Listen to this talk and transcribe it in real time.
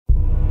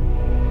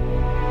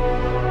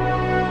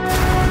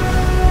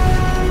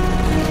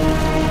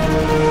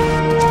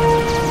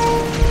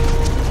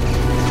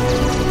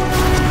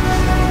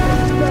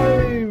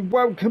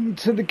welcome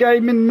to the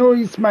Gaming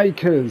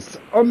Noisemakers.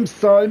 I'm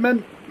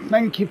Simon.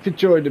 Thank you for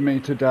joining me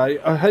today.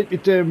 I hope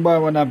you're doing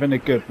well and having a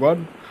good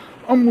one.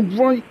 I'm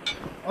right.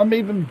 I'm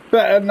even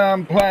better now.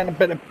 I'm playing a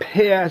bit of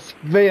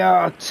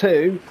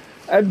PSVR2,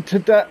 and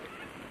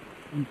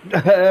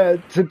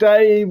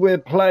today we're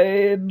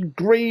playing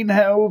Green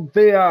Hell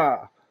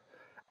VR,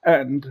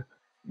 and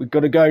we've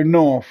got to go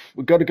north.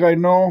 We've got to go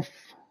north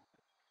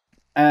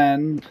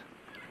and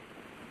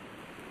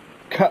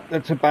cut the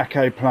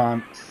tobacco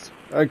plants.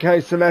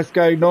 Okay, so let's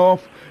go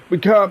north. We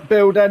can't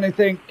build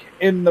anything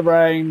in the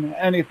rain,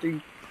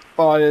 anything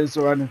fires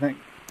or anything.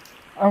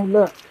 Oh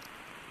look,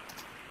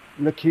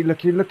 looky.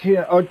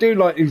 I do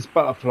like these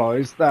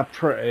butterflies, they're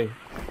pretty.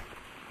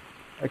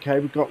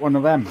 Okay, we've got one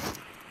of them.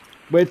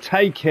 We'll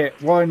take it,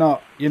 why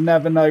not? You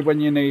never know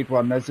when you need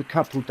one. There's a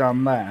couple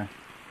down there.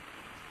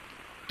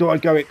 Do I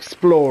go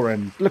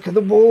exploring? Look at the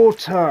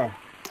water.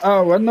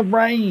 Oh, and the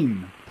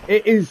rain.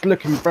 It is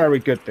looking very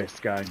good, this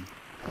game.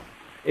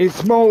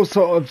 It's more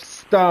sort of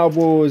Star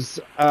Wars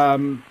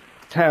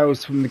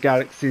Tales from the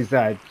Galaxy's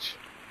Edge.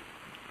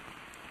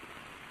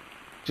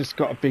 Just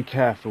got to be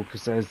careful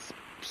because there's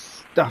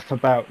stuff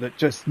about that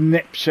just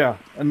nips you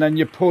and then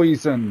you're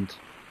poisoned.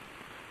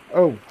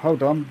 Oh,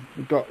 hold on.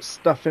 We've got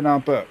stuff in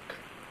our book.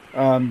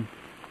 Let's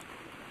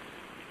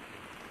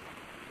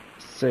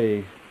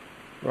see.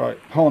 Right,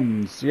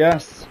 ponds,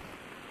 yes.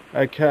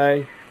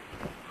 Okay.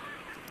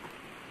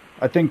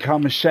 I think our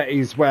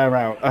machetes wear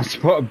out. That's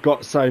what I've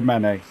got so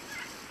many.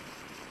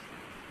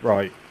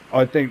 Right,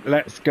 I think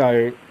let's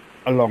go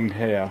along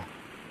here.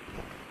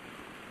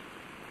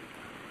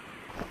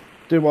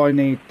 Do I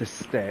need the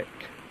stick?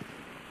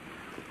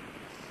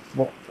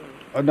 What?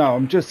 Oh, no,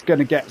 I'm just going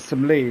to get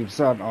some leaves,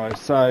 aren't I?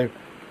 So,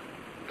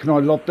 can I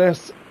lob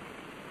this?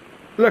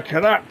 Look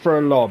at that for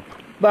a lob.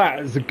 That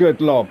is a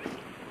good lob.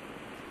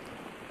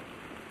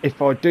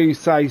 If I do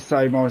say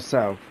so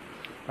myself.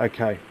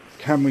 Okay,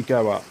 can we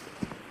go up?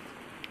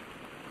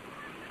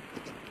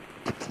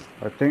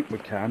 I think we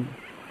can.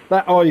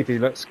 That ivy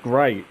looks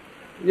great.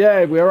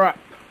 Yeah, we're up.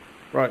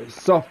 Right,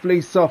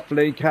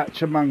 softly,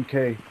 catch a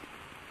monkey.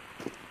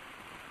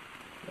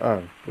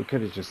 Oh, we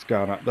could have just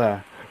gone up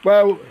there.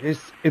 Well,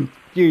 it's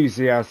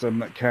enthusiasm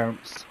that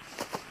counts.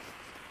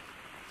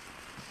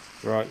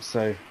 Right,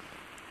 so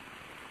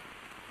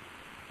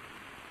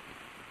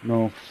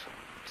north.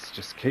 Let's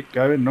just keep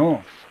going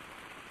north.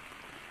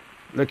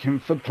 Looking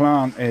for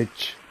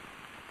plantage.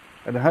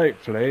 And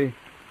hopefully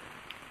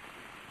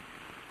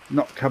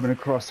not coming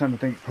across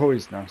anything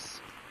poisonous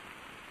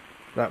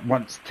that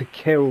wants to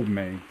kill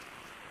me.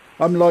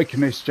 I'm liking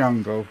this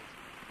jungle.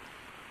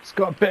 It's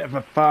got a bit of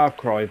a Far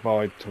Cry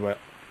vibe to it.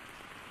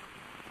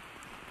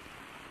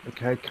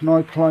 Okay, can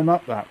I climb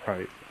up that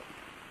rope?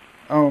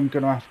 Oh, I'm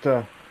going to have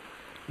to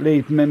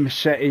leave my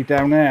machete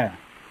down there.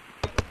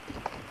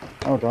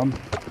 Hold on.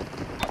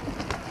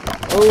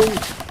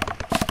 Oh!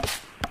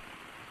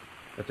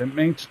 I didn't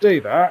mean to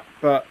do that,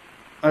 but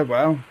oh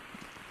well.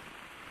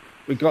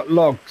 We got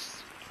logs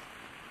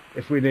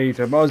if we need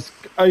them. I was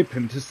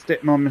open to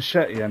stick my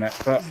machete in it,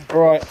 but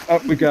right,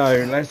 up we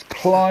go. Let's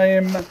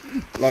climb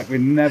like we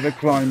never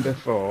climbed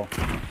before.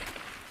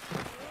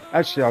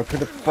 Actually, I could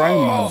have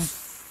thrown one.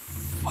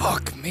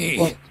 Fuck me.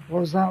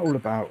 What was that all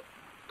about?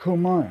 Cool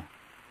Maya.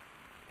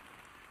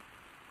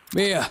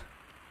 Mia,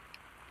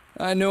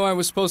 I knew I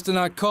was supposed to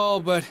not call,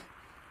 but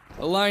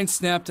the line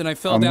snapped and I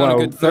fell down a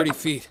good 30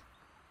 feet.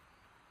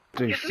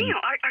 Yes, Mia,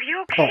 are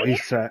you okay?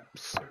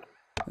 Biceps.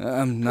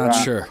 I'm not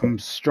sure. I'm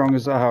strong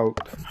as a Hulk.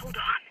 Hold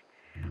on.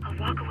 I'll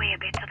walk away a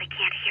bit so they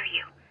can't hear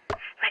you.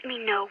 Let me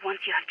know once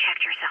you have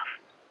checked yourself.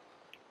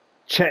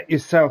 Check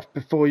yourself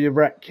before you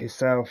wreck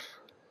yourself.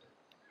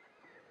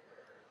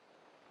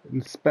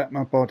 Inspect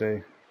my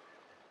body.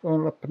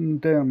 All up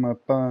and down my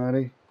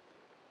body.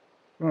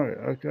 Right,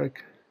 okay.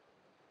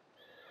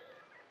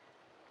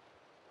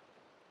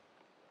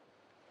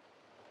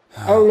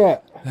 Oh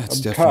look, That's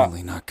I'm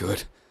definitely cut. not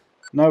good.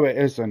 No, it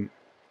isn't.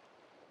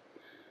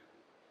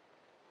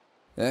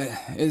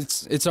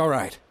 It's all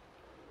right.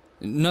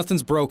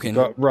 Nothing's broken.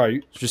 Got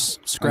rope.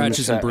 Just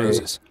scratches and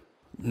bruises.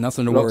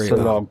 Nothing to worry Lots of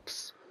about.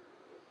 logs.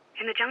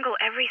 In the jungle,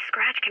 every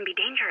scratch can be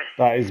dangerous.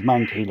 That is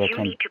monkey looking.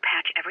 You need to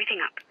patch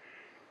everything up.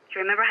 Do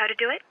you remember how to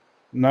do it?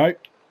 No.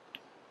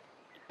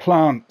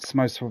 Plants,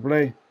 most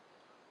probably.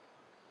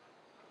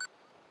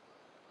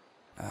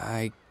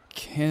 I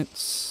can't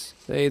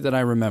say that I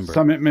remember.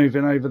 Something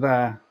moving over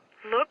there.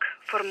 Look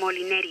for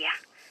Molineria.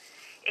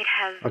 It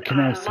has also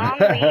long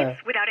leaves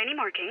without any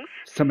markings.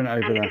 Something over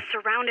and there. is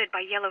surrounded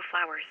by yellow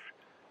flowers.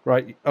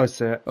 Right, I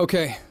see it.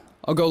 Okay,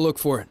 I'll go look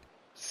for it.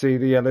 See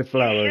the yellow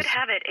flowers. You should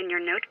have it in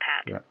your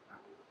notepad. Yeah.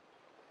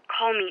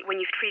 Call me when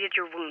you've treated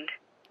your wound.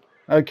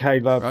 Okay,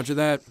 love. Roger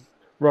that.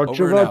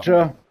 Roger, Over and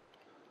Roger.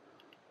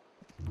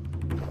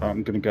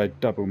 I'm going to go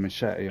double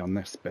machete on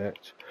this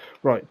bitch.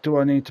 Right, do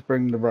I need to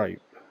bring the rope?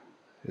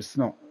 It's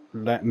not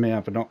letting me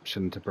have an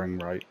option to bring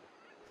rope.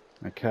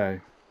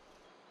 Okay.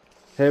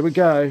 Here we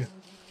go.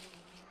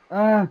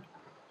 Ah,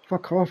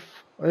 fuck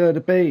off. I heard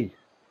a bee.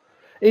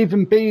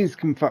 Even bees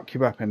can fuck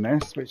you up in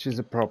this, which is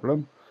a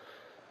problem.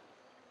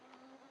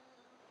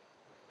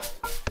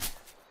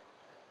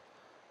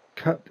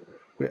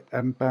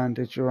 and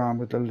bandage your arm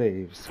with the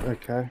leaves.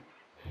 Okay.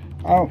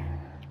 Oh,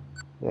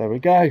 there we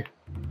go.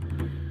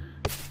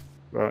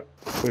 Right,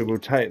 we will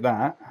take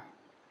that.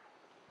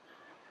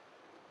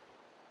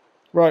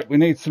 Right, we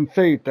need some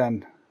food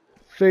then.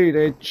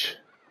 Foodage.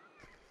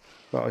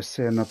 But I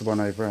see another one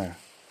over here.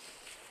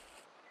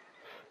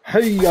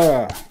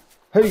 Hey-ya!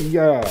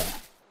 Hey-ya!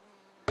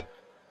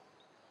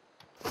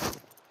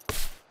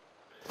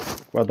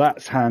 Well,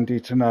 that's handy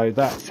to know.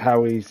 That's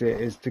how easy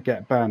it is to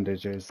get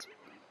bandages.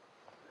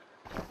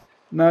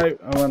 No,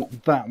 I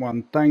want that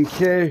one. Thank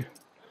you.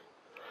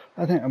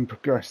 I think I'm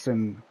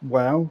progressing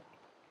well.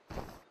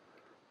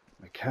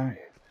 Okay.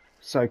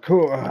 So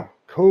cool.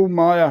 Cool,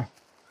 Maya.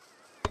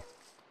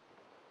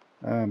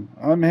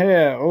 I'm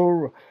here.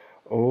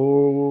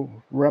 All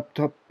wrapped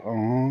up.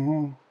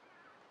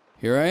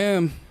 Here I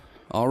am,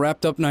 all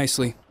wrapped up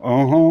nicely.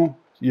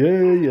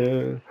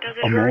 Yeah.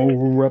 I'm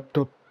all wrapped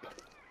up.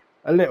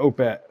 A little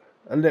bit.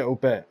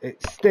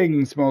 It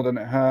stings more than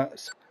it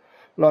hurts.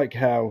 Like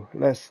hell.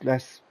 Let's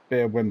be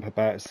a wimp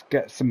about it.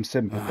 Get some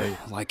sympathy.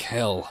 Like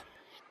hell.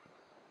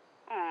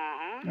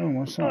 Aww. Oh,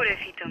 what's that?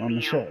 Pobrecito On the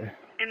mío. show.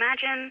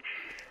 Imagine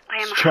I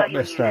am Chop hugging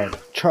this you down. now.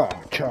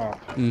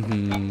 Chop.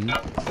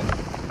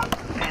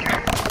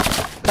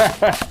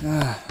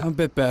 A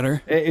bit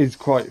better. It is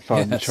quite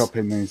fun Yes.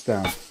 chopping these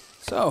down.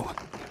 So,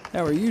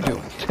 how are you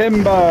doing?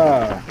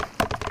 Timber!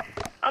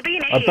 I'll be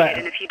I bet. initiated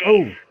in a few days.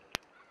 Oh,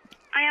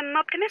 I am is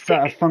optimistic.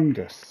 that a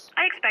fungus?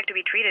 I expect to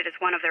be treated as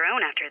one of their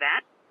own after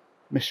that.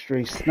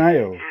 Mystery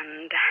snail.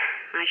 And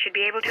I should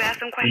be able to ask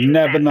some You questions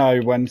never then. know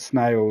when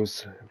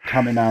snails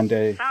come in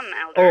handy. Some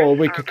elders Or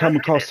we are could come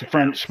opposed to across a this,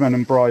 Frenchman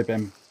and bribe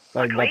him.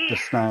 They love Luckily, the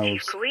Chief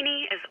snails.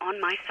 Queenie is on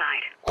my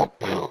side.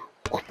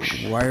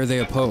 Why are they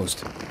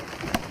opposed?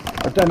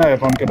 I don't know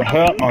if I'm going to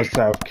hurt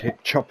myself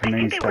chopping I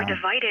think these they were down.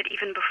 divided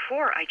even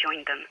before I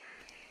joined them.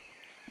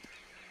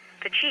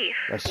 The chief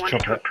Let's wanted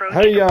chop to it. approach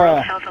Hey, the World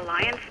Health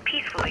Alliance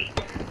peacefully.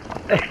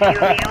 But a few of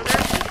the elders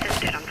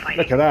insisted on fighting.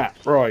 Look at that.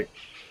 Right.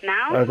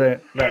 Now, The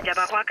the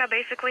Jabahuaca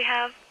basically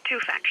have two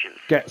factions.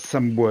 Get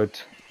some wood.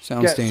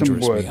 Sounds Get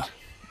dangerous, some wood. Mia.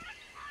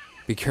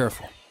 Be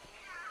careful.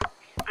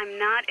 I'm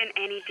not in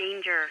any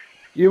danger.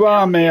 You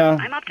are, Mia.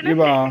 I'm optimistic.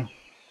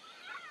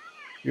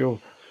 You are.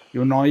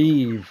 You're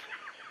naive.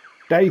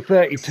 Day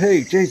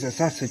 32. Jesus,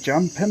 that's a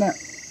jump, isn't it?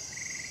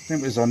 I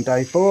think it was on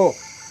day 4.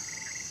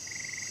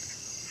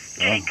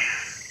 Jake,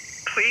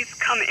 please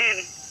come in.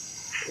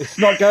 It's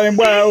not going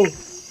well.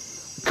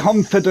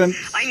 Confidence.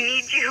 I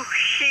need you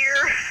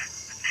here.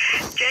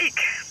 Jake,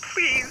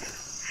 please.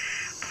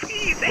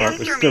 Please Right,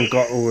 answer we've still me.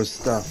 got all his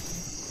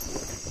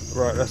stuff.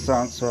 Right, let's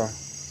answer her.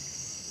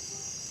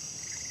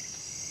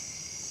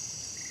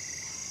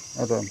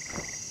 Hold on.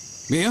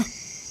 Mia?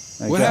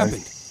 There you What go.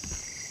 happened?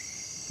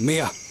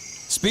 Mia,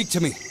 speak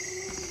to me.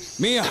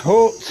 Mia!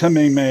 Talk to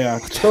me, Mia.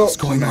 What's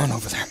going on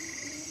over there?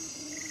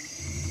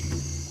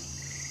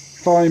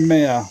 Find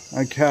Mia.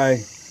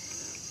 Okay.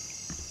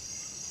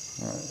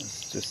 Right,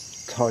 let's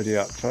just tidy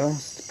up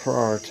first.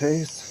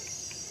 Priorities.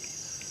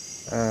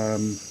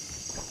 Right,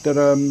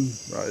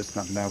 there's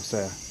nothing else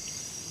there.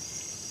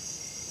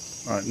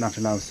 Right,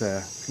 nothing else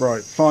there.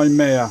 Right, find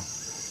Mia.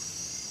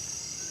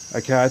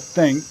 Okay, I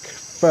think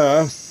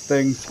first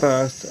things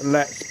first,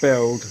 let's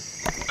build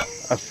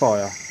a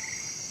fire.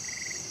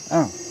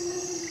 Oh.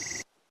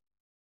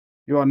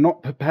 You are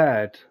not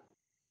prepared.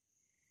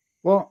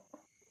 What?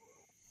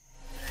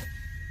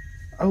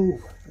 Oh,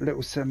 a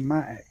little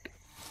cinematic.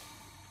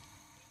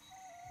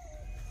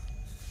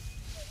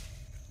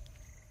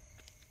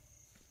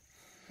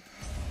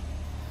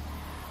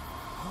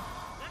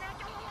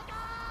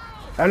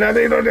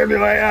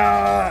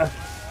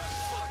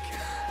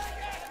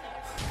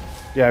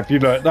 Yeah, if you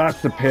look,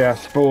 that's the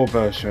PS4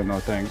 version, I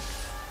think.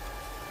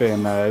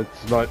 Being there,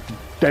 it's like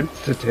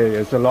density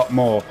is a lot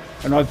more,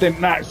 and I think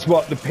that's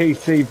what the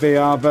PC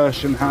VR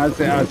version has.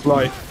 It has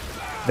like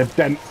the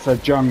denser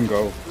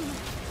jungle.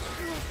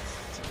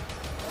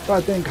 But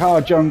I think our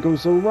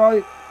jungle's all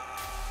right.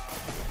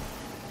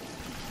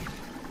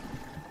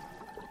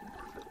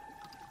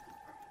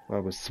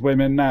 Well, we're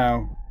swimming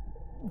now.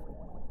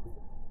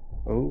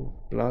 Oh,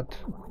 blood.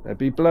 There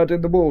be blood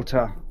in the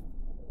water.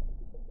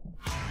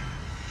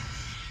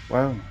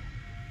 Well,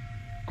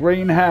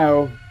 green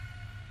hell,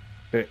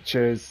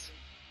 bitches.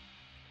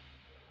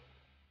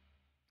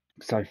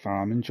 So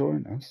far, I'm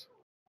enjoying this.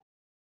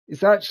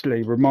 It's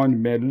actually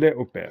reminding me a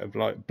little bit of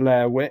like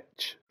Blair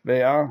Witch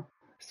VR.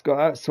 It's got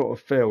that sort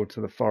of feel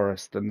to the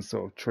forest and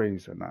sort of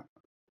trees and that.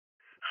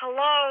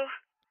 Hello?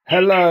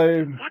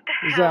 Hello, What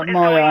the is hell that is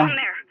going Maya? on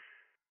there?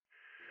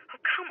 Oh,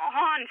 come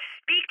on.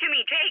 Speak to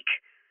me, Jake.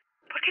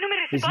 ¿Por qué no me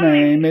His respondes?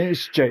 name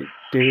is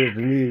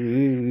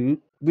Jake.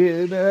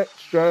 With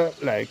extra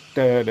like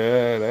da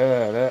da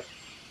da da.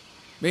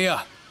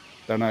 Mia!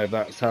 Don't know if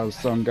that's how the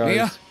song goes.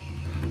 Mia?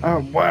 Oh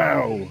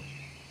wow!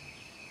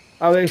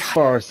 Oh, this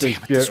forest is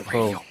Damn it, this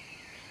beautiful. radio.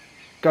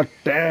 God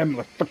damn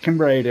the fucking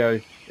radio!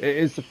 It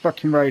is the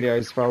fucking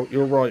radio's fault.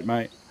 You're right,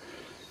 mate.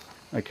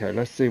 Okay,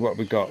 let's see what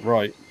we got.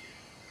 Right,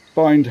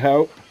 find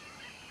help.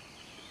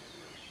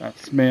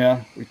 That's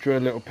Mia. We drew a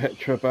little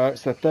picture of her.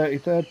 It's her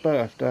 33rd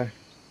birthday.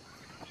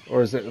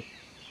 Or is it?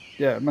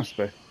 Yeah, it must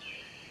be.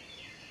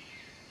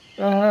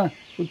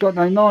 We've got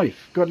no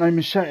knife. Got no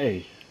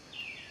machete.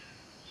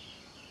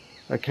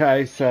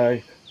 Okay, so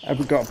have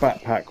we got a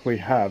backpack? We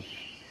have.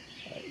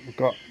 We've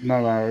got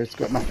no arrows.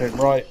 Got nothing.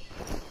 Right.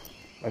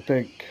 I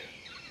think.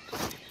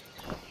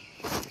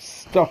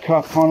 Stock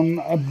up on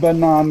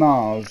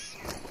bananas.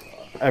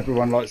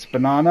 Everyone likes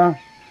banana.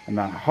 And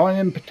they're high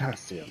in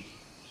potassium.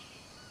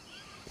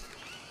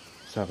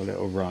 Let's have a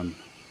little run.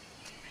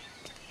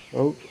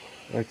 Oh,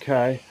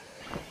 okay.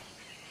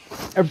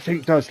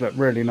 Everything does look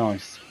really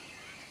nice.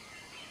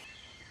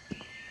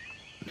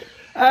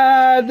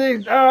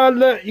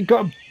 Look, you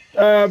got.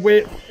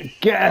 We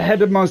get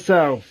ahead of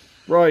myself.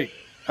 Right.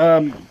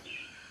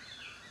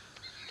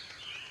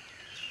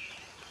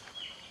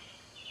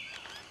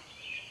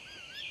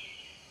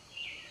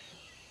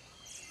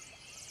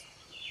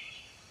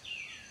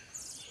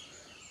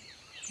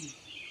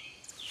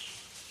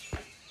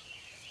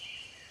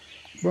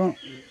 Well.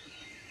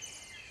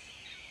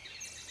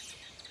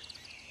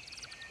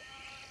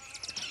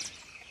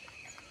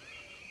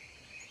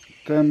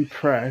 Then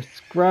press.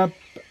 Grab.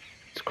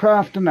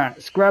 Craft an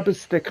axe. Grab a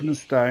stick and a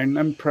stone.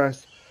 Then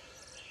press.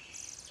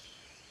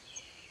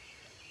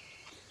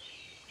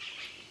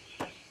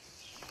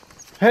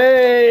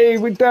 Hey,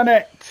 we've done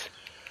it!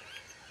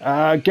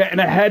 Getting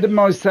ahead of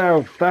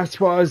myself. That's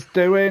what I was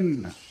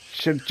doing.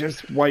 Should have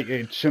just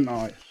waited, shouldn't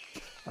I?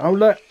 Oh,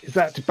 look. Is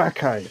that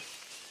tobacco?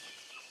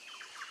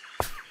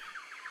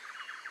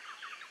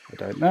 I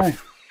don't know.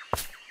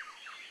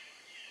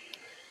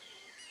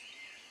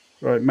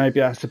 Right,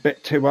 maybe that's a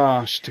bit too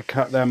harsh to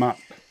cut them up.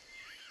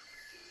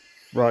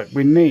 Right,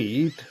 we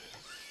need...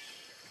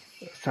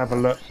 Let's have a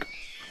look.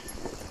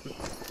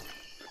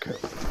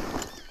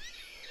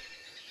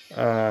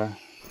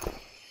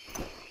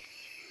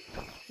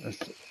 Let's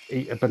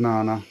eat a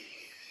banana.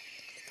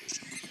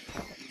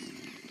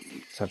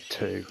 Let's have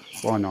 2.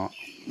 Why not?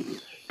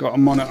 Got a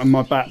monitor in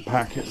my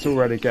backpack. It's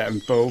already getting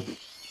full.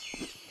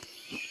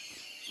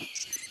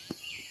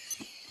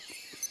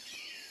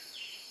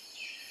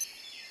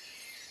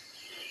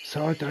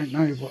 So I don't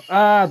know what...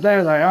 Ah,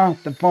 there they are.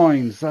 The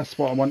vines. That's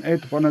what I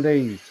wanted. One of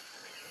these.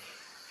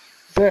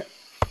 Is it?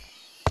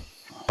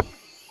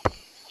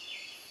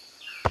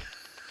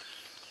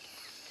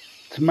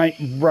 To make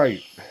rope.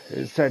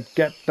 It said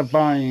get the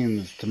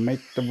vines to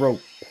make the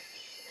rope.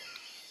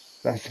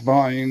 That's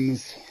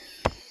vines.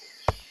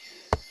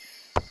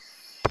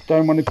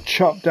 Don't want to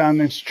chop down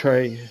this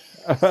tree.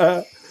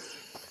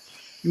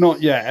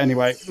 Not yet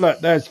anyway. Look,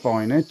 there's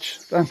vineage.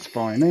 That's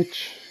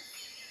vineage.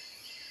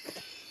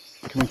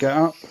 Can we get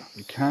up?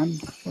 We can.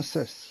 What's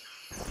this?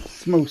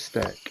 Small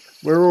stick.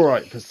 We're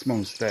alright for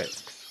small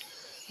sticks.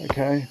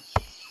 Okay.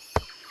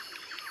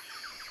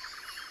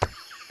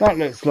 That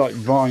looks like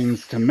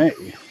vines to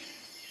me.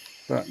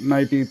 But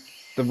maybe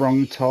the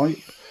wrong type.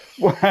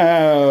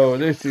 Wow,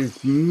 this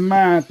is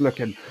mad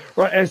looking.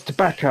 Right, there's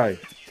tobacco.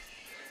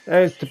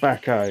 There's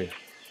tobacco.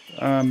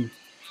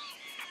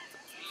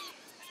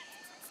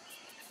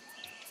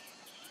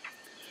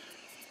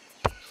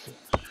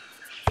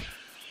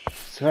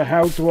 So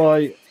how do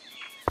I...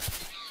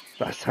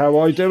 That's how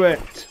I do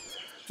it.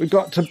 We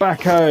got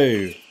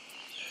tobacco.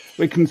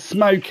 We can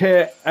smoke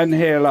it and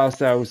heal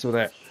ourselves with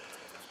it.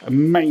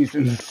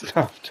 Amazing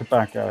stuff,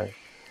 tobacco.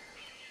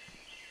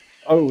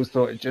 I always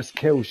thought it just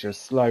kills you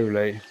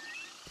slowly.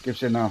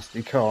 Gives you a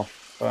nasty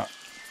cough, but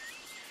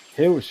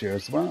heals you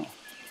as well.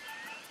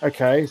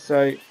 Okay,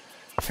 so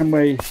can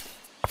we...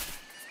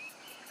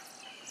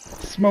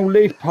 Small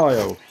leaf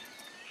pile.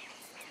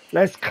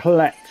 Let's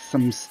collect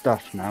some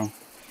stuff now.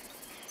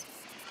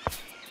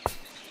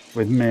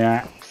 With my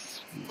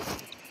axe.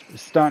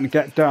 It's starting to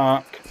get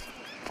dark.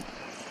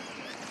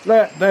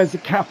 Look, there's a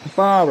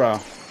capybara.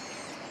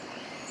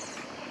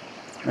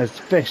 There's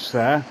fish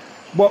there.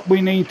 What we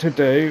need to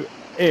do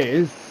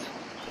is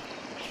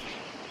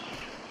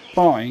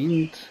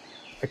find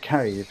a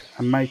cave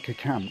and make a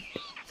camp.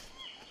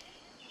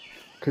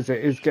 Because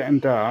it is getting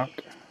dark.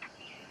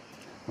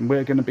 And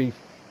we're going to be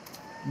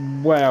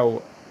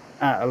well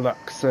out of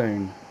luck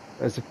soon.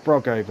 There's a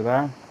frog over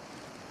there.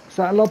 Is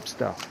that a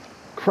lobster?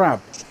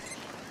 Crab.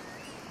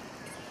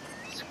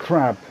 It's a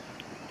crab.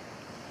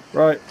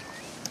 Right.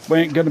 We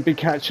ain't going to be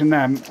catching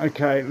them.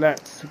 Okay,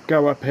 let's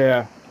go up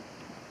here.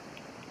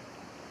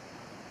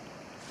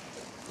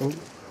 Oh.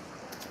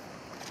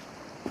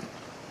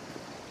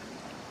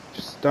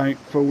 Just don't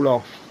fall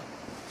off.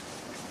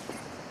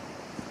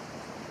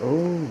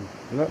 Oh,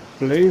 look,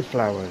 blue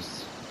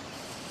flowers.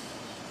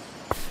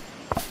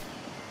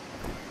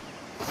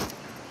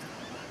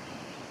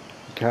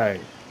 Okay.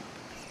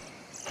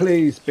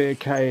 Please be a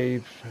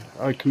cave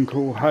I can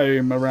call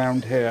home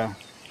around here.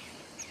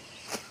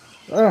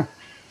 Ah.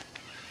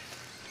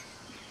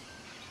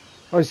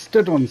 I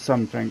stood on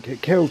something.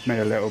 It killed me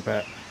a little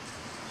bit.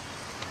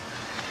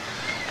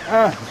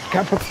 Ah,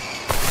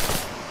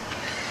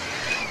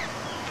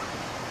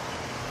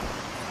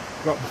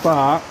 got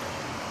bark.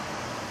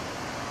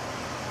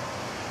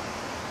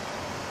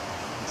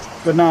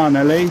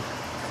 Banana leaf.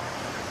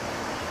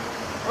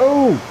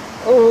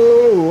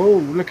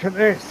 look at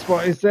this.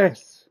 What is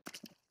this?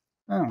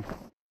 Oh.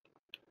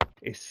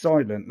 It's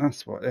silent.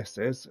 That's what this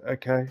is.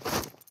 Okay.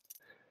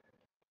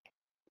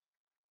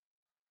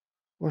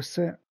 What's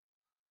it?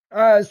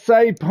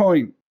 Save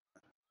point.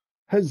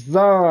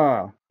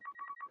 Huzzah.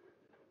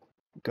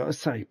 Got a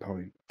save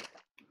point.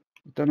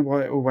 Don't know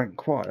why it all went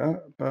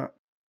quiet, but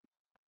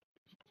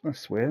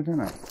that's weird,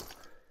 isn't it?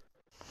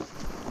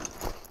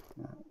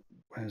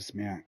 Where's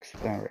my axe?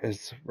 There it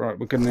is. Right,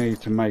 we're going to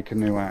need to make a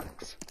new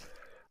axe.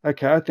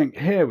 Okay, I think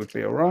here would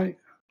be alright.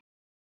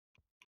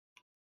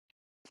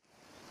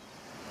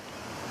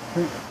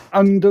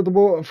 Under the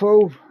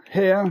waterfall,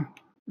 here,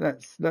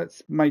 let's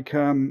make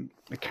a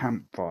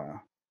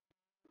campfire.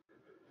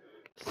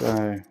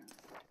 So...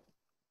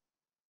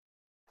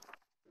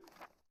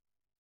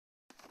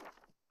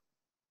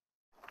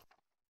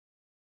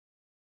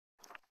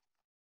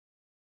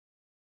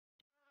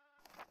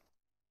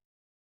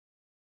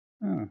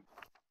 Oh.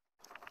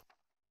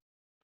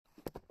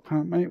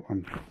 Can't make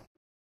one.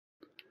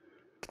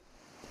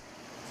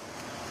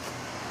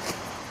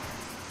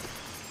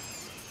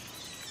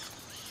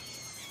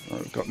 Right,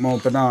 we've got more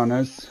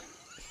bananas.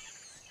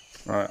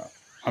 Right,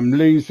 I'm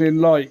losing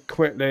light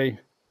quickly.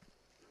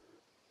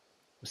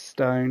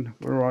 Stone,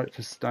 we're right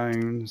for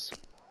stones.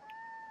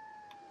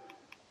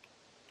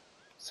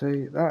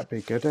 See, that'd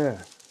be good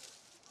here.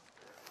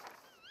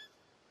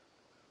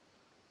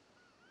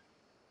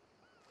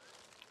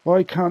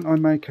 Why can't I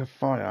make a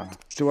fire?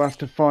 Do I have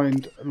to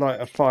find like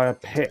a fire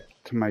pit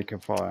to make a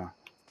fire?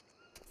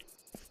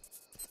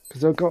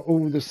 Because I've got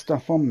all the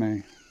stuff on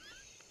me.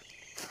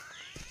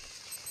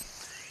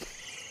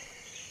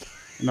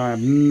 And I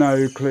have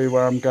no clue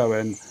where I'm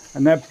going.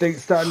 And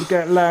everything's starting to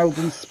get loud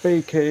and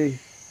spooky.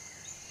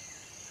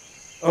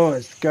 Oh,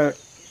 let's go.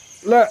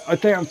 Look, I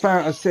think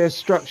I see a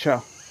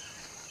structure.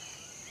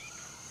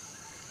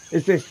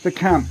 Is this the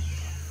camp?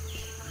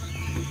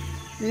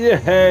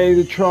 Yay,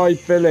 the tribe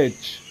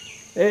village.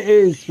 It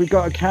is, we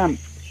got a camp.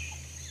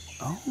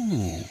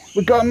 Oh.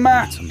 We got a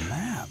map. It's a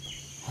map.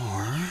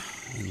 Or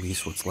at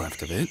least what's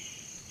left of it.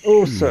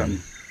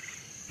 Awesome.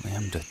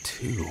 Lambda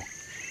 2.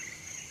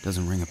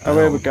 Doesn't ring a bell.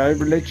 Oh, here we go.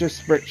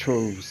 Religious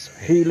rituals.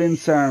 Healing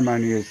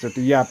ceremonies of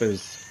the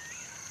Yabbas.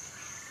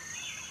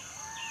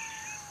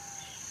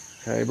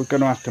 Okay, we're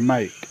going to have to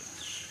make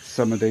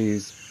some of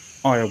these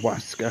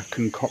ayahuasca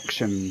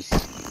concoctions.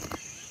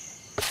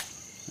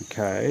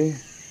 Okay.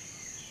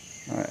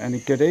 Right, any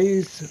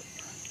goodies?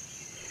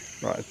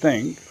 Right, I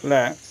think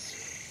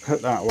let's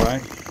put that away.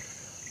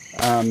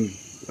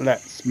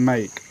 Let's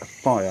make a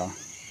fire.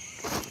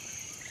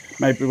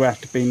 Maybe we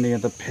have to be near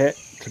the pit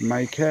to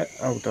make it.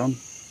 Hold on.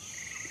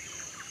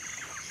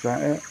 Is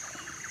that it?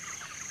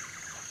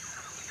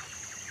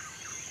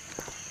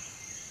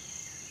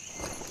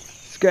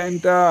 It's getting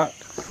dark.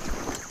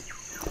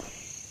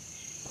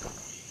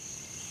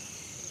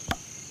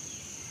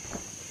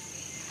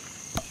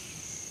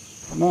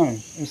 No,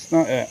 it's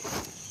not it.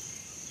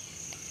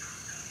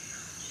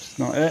 It's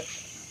not it.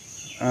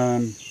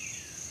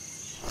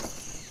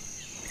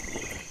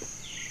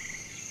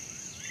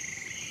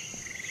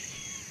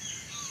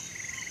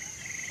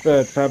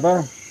 Third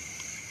feather.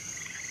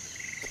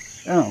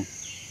 Oh.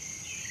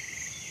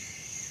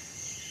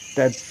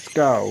 Dead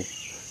skull.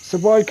 So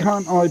why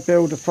can't I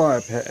build a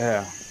fire pit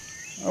here?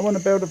 I want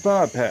to build a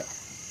fire pit.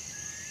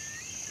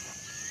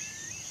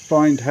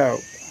 Find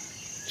help.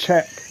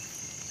 Check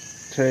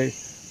to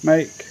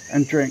make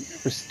and drink.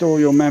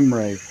 Restore your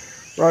memory.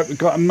 Right, we've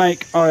got to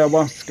make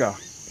ayahuasca.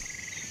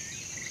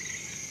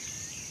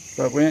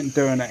 But we ain't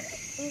doing it.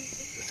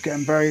 It's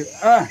getting very...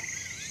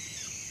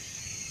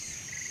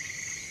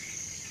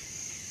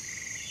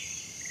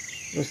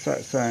 What's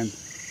that saying?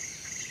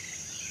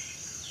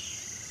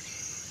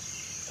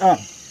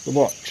 The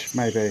watch,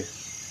 maybe.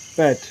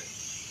 Bed.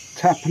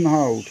 Tap and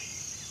hold.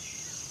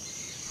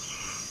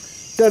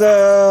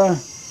 Ta-da!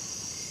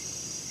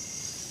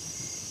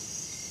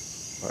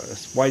 Right,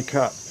 let's wake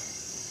up.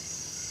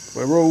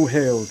 We're all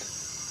healed.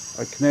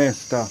 I can hear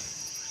stuff.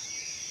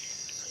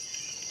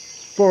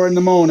 4 in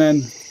the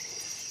morning.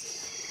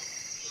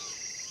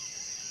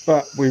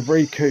 But we've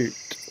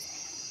recouped.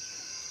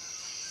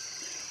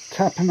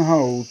 Tap and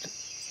hold.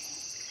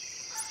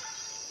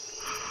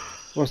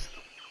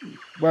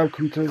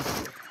 Welcome to...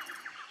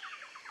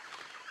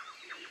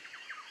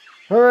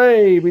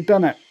 Hooray! We've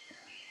done it.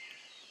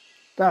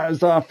 That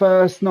is our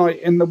first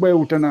night in the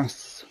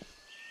wilderness.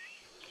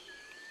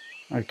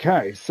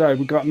 Okay, so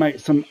we've got to make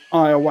some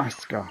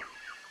ayahuasca.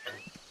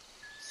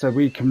 So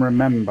we can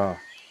remember.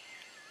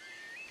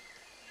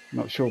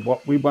 Not sure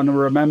what we want to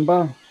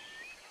remember.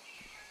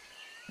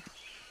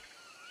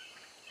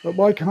 But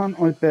why can't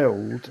I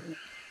build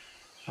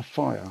a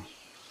fire?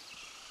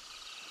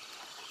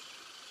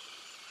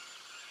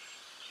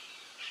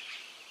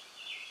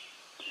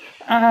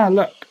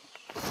 Look.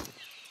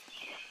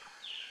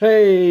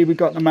 Hey, we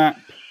got the map.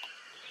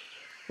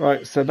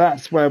 Right, so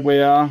that's where we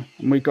are.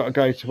 And we've got to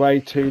go to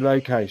A2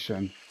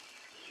 location.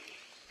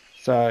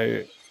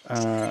 So,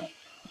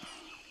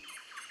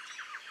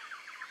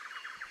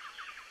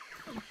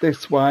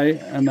 this way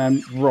and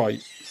then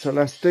right. So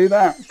let's do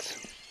that.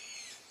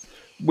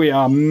 We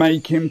are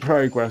making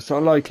progress. I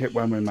like it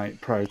when we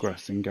make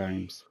progress in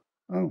games.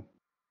 Oh.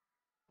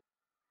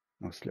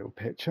 Nice little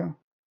picture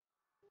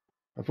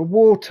of a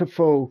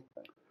waterfall.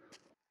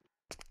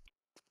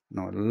 And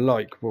I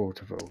like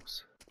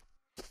waterfalls.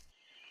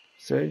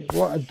 See,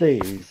 what are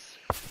these?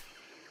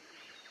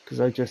 Because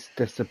they just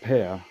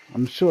disappear.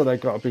 I'm sure they've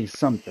got to be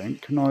something.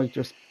 Can I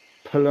just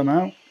pull them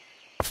out?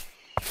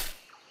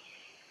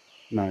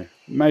 No.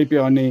 Maybe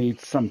I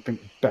need something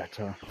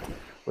better.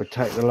 We'll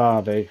take the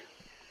larvae.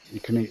 You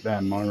can eat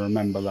them, I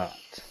remember that.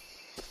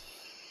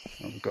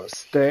 And we've got a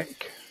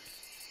stick.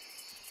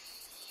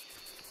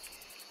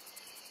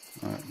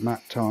 Right,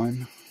 map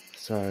time.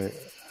 So,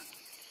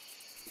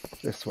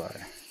 this way.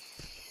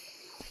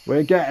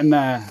 We're getting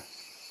there.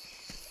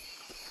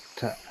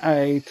 To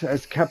A, to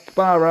as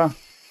capybara.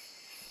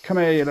 Come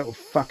here, you little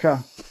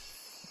fucker.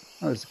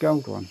 Oh, there's a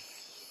gold one.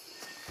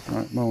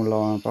 Right, more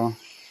lava.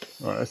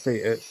 Right, let's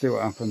eat it, see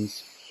what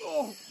happens.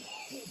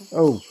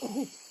 Oh,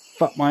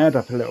 fucked my head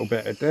up a little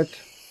bit, it did.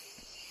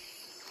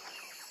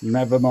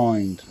 Never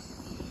mind.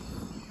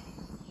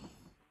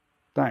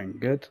 That ain't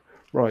good.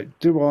 Right,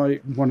 do I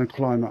want to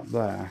climb up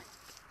there?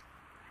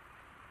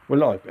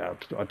 Will I be able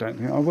to? I don't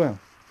think I will.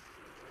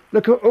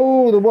 Look at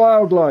all the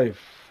wildlife.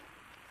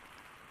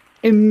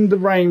 In the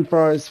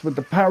rainforest with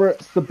the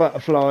parrots, the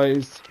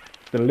butterflies,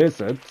 the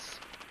lizards.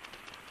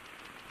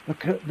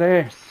 Look at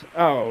this.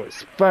 Oh,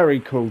 it's a very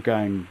cool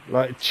game.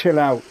 Like chill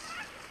out,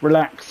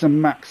 relax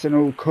and max and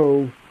all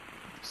cool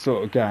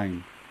sort of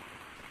game.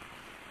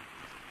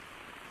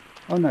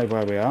 I know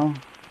where we are.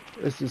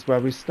 This is where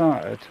we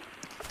started.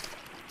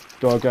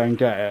 Do I go and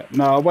get it?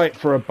 No, I'll wait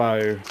for a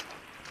bow.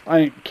 I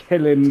ain't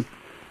killing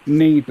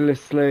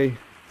needlessly.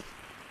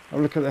 Oh,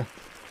 look at the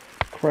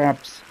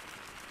crabs.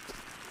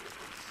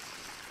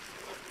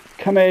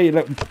 Come here, you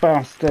little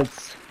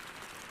bastards.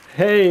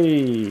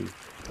 Hey!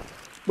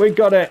 We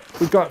got it.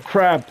 We got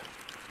crab.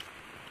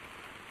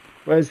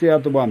 Where's the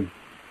other one?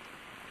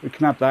 We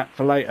can have that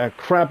for later.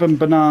 Crab and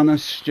banana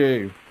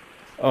stew.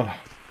 Oh,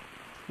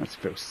 I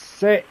feel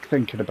sick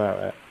thinking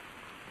about it.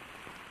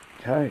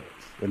 Okay,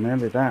 we're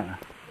nearly there.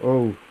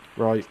 Oh,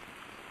 right.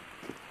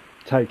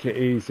 Take it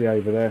easy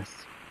over this.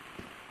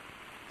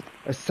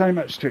 There's so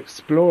much to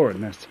explore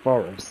in this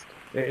forest.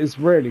 It is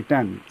really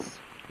dense.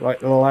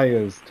 Like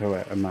layers to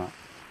it and that.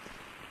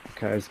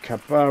 Okay, there's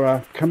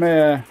capybara. Come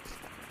here.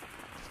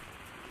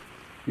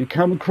 You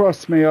come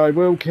across me, I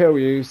will kill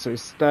you, so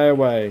stay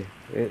away.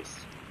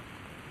 It's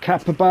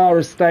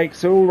capybara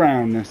steaks all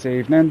round this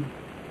evening.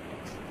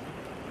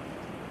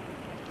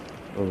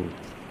 Oh,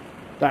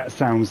 that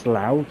sounds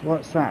loud.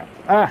 What's that?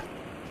 Ah!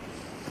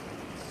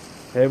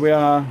 Here we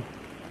are.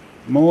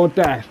 More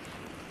death.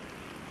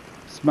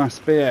 This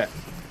must be it.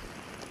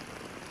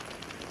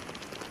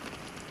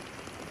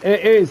 It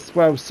is,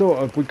 well, sort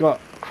of. We got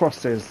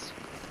crosses.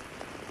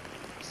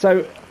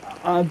 So,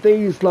 are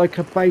these like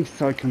a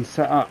base I can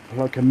set up,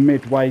 like a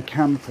midway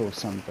camp or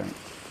something?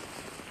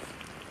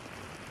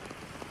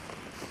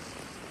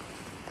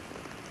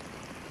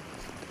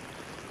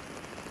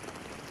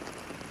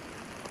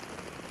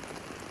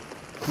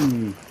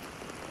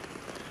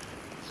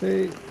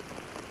 See,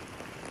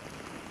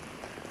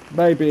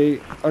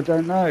 maybe, I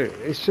don't know,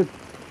 it should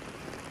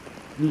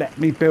let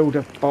me build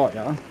a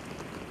fire.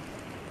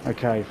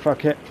 Okay,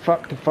 fuck it,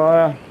 fuck the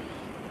fire.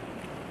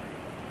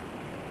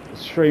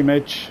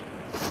 Streamage.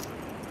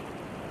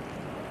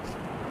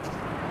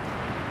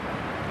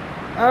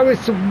 Oh,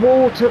 it's a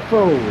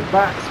waterfall.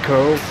 That's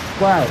cool.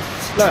 Wow,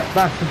 look,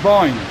 that's the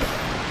vine.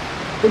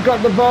 We've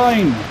got the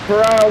vine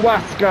for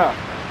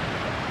ayahuasca.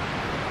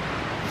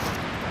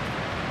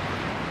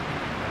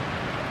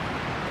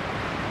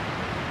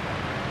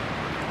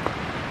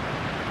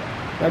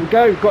 There we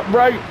go, got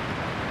rope.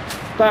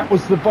 That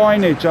was the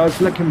vineage I was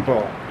looking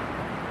for.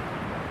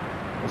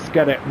 Let's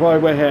get it while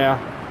we're here.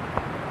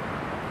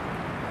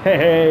 Hey,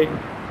 hey.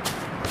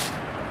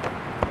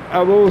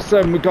 Oh,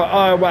 awesome, we got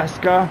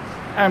ayahuasca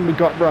and we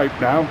got rope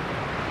now.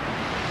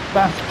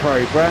 That's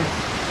progress.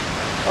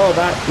 Oh,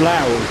 that's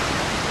loud.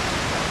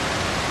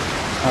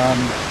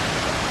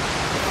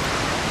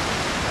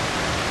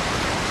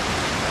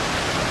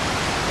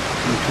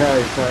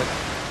 Okay, so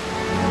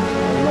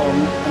long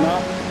and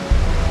up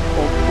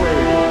or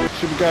through.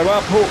 Should we go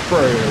up or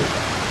through?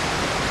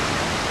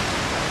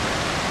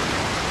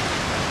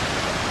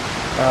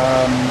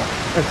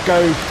 Let's go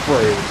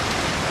through.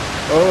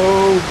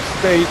 Oh,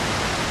 steep.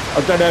 I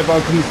don't know if I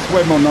can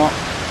swim or not.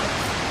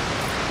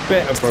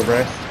 Bit of a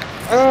risk.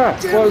 Ah,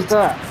 what was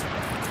that?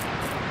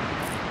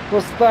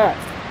 What's that?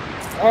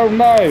 Oh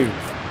no.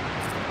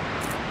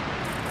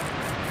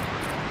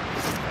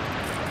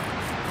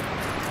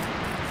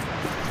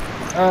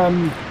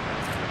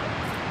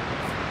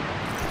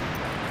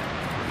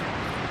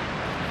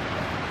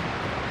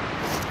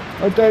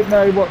 I don't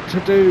know what to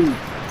do.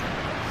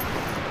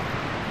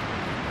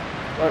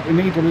 Right, we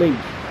need a leaf.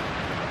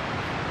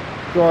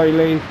 Dry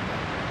leaf.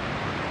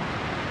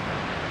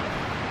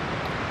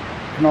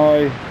 Can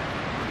I?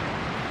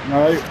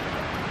 No.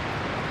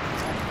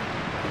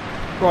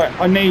 Right,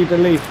 I need a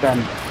leaf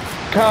then.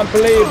 Can't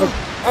believe it.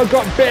 I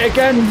got bit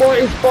again. What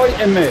is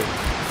biting me?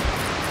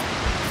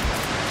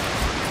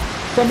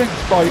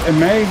 Something's biting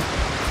me.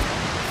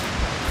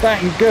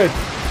 That ain't good.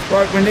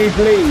 Right, we need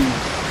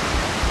leaves.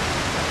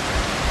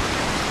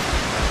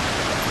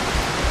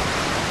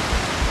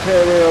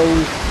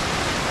 Materials.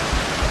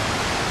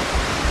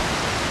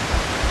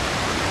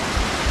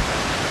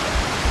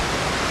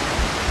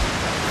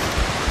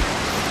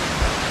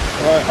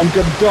 Right, I'm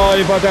gonna die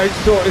if I don't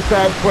sort this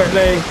out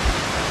quickly.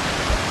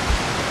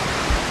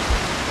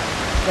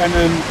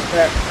 Venom,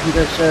 effect,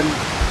 condition.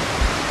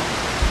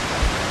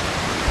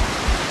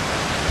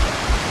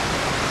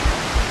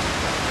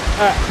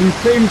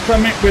 Consume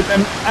something with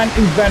an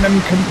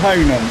anti-venom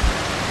component.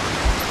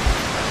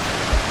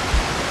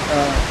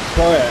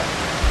 Try it.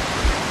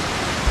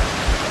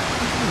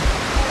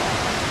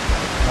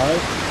 No,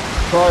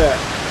 try it.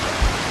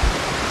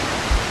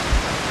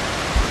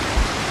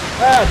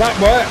 That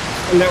worked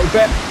a little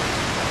bit.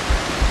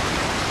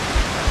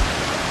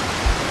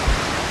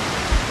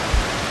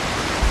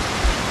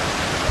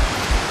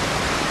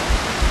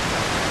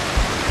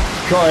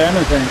 Try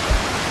anything.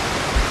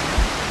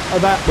 Oh,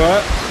 that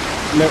worked.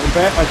 A little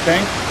bit, I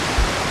think.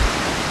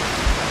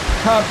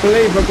 Can't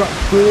believe I've got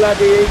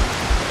bloody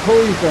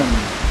poison.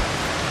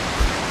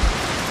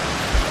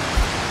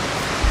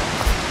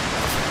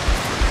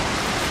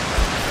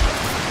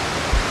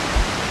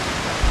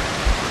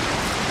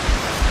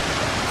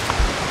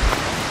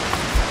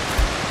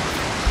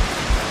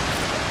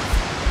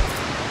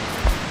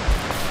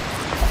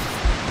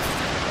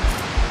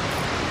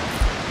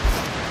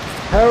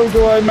 How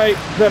do I make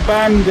the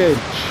bandage?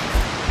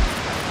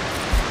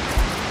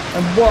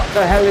 And what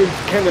the hell is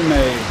killing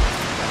me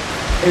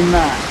in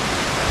that?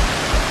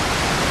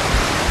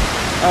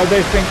 Oh,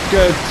 this ain't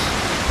good.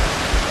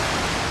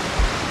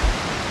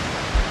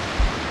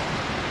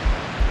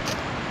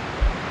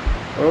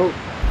 Oh.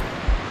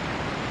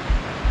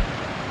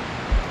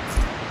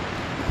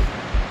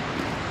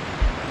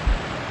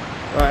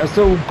 Right, it's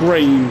all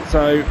green,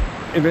 so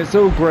if it's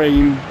all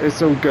green,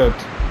 it's all good.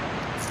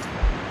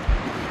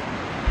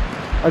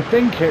 I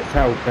think it's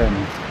helping.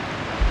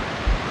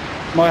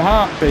 My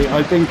heartbeat,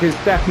 I think, is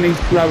definitely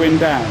slowing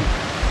down,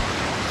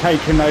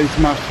 taking those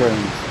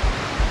mushrooms.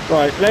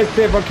 Right, let's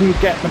see if I can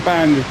get the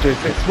bandages.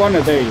 It's one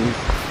of these.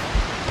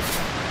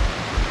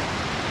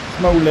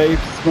 Small leaf,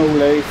 small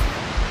leaf.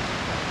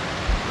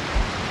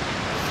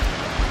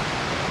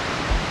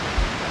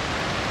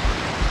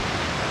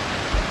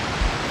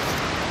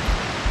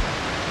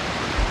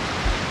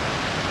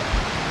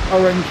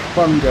 Orange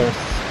fungus.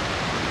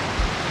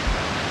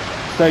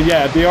 So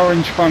yeah, the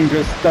orange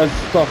fungus does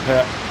stop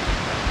it.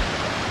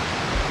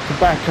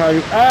 Tobacco.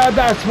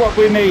 That's what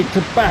we need.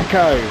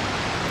 Tobacco.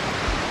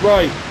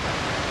 Right.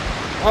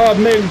 Oh,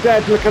 I'm nearly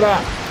dead. Look at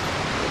that.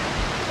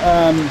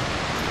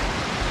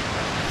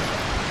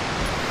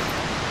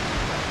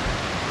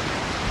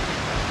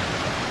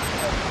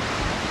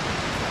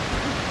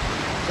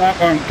 That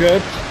weren't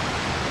good.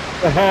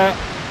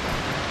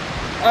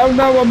 Oh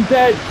no, I'm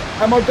dead.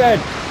 Am I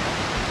dead?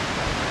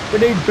 We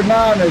need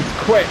bananas,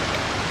 quick.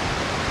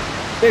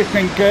 This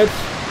ain't good.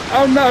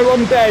 Oh no,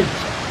 I'm dead.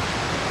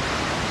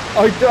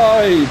 I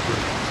died.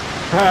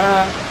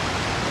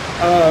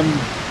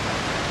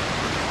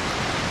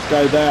 Let's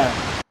go there.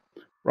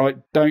 Right,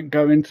 don't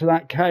go into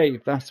that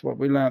cave. That's what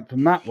we learnt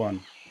from that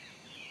one.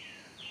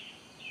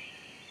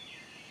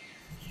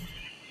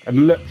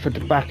 And look for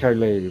tobacco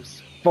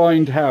leaves.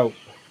 Find help.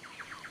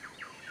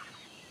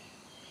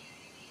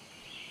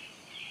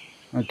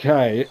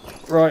 Okay,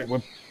 right,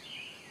 we're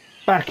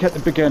back at the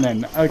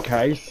beginning.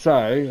 Okay,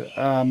 so,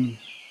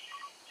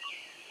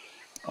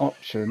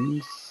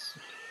 options.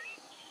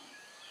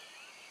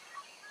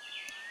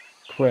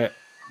 Quit.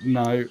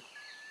 No.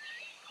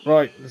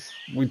 Right,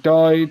 we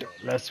died.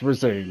 Let's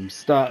resume.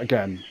 Start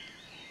again.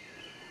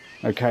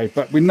 Okay,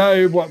 but we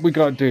know what we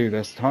got to do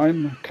this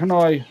time. Can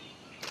I?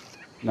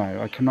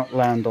 No, I cannot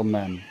land on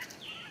them.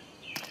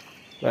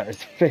 There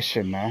is fish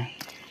in there.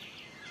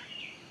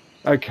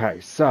 Okay,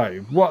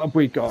 so what have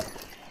we got?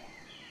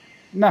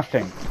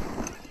 Nothing.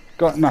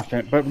 Got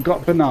nothing, but we've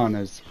got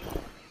bananas.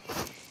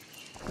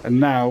 And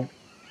now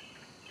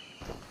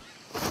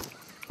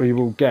we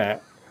will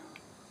get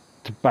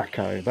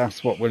tobacco.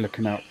 That's what we're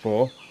looking out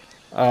for.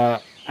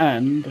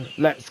 And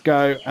let's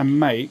go and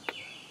make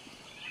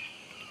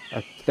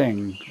a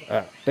thing,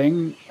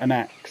 an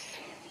axe.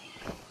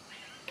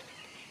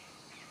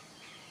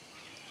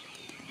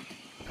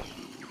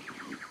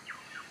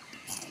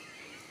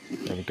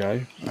 There we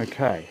go.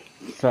 Okay,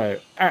 so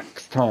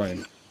axe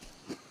time.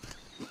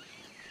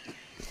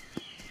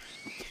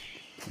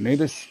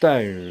 Need a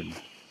stone.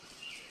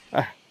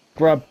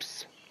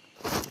 Grubs.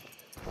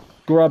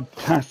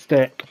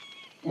 Grubtastic.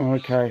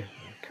 Okay.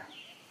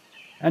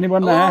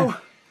 Anyone Hello?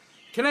 there?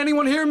 Can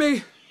anyone hear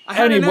me? I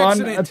had an Anyone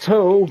accident. at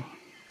all?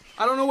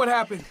 I don't know what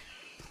happened.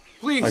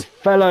 Please. I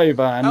fell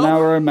over and Help. now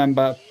I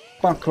remember.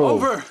 Fuck all.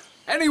 Over.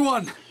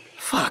 Anyone.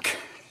 Fuck.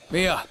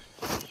 Mia.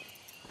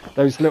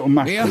 Those little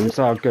mushrooms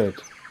are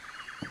good.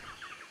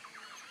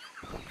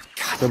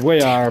 God So we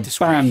damn are it,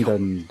 this radio.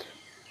 abandoned.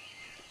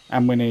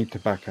 And we need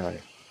tobacco.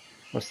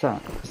 What's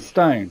that? A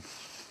stone.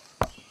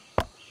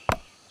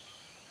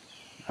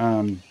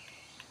 How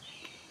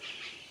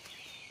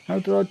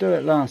did I do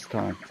it last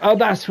time? Oh,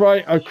 that's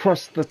right. I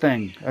crossed the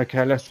thing.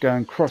 Okay, let's go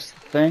and cross the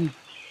thing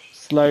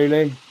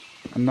slowly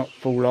and not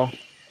fall off.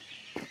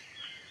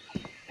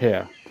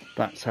 Here.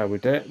 That's how we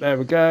do it. There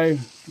we go.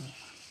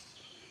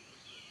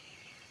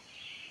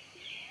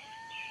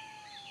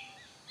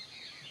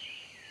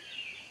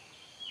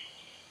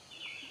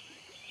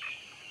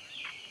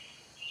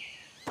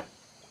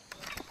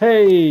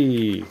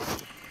 Hey!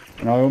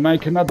 And I will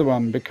make another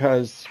one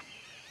because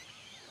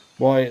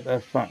why the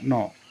fuck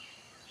not?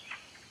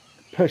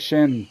 Push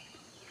in.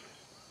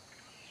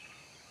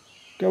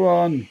 Go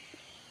on.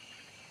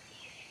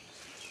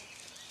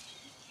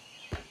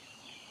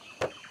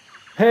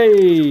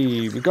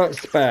 Hey! We got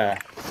spare.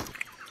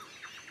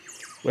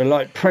 We're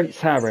like Prince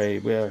Harry.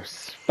 We're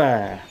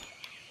spare.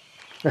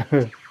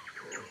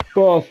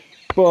 Buff,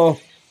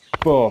 buff,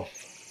 buff.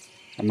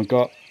 And we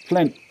got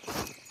flint.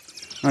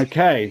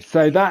 Okay,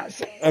 so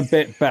that's a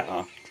bit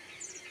better.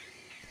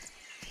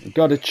 We've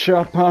got a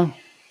chopper.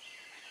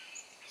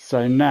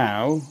 So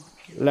now,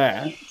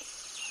 let's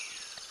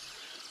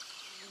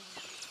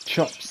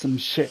chop some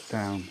shit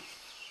down.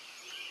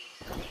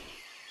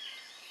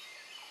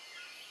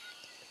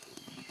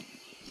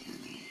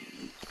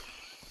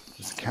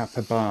 There's a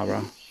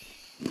capybara.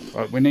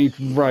 Right, we need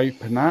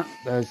rope and that.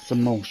 There's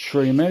some more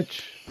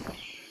shroomage.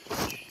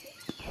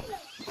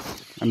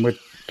 And we're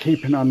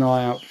keeping an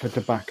eye out for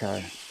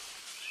tobacco.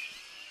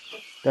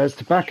 There's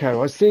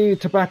tobacco. I see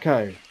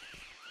tobacco.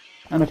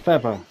 And a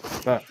feather,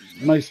 but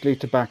mostly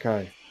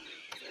tobacco.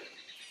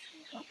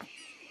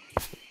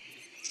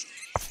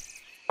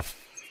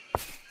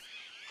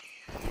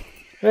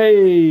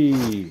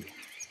 Hey!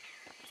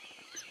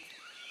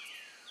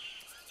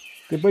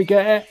 Did we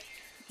get it?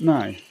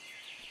 No.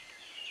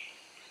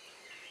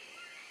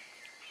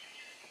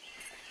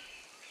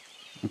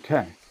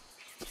 Okay.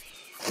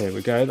 Here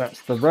we go.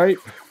 That's the rope.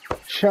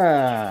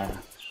 Cha!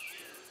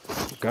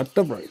 Got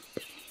the rope.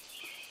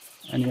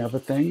 Any other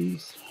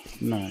things?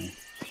 No.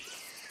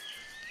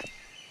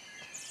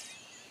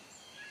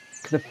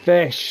 The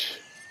fish.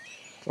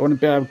 I want to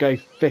be able to go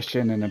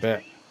fishing in a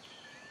bit.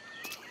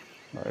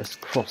 Right, let's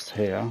cross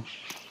here.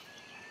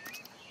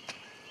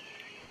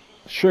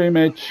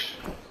 Shroomage.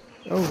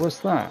 Oh, what's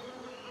that?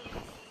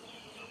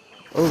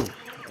 Oh,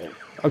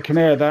 I can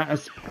hear that.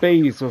 It's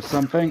bees or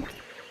something.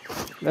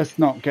 Let's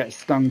not get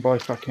stung by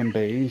fucking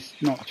bees.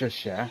 Not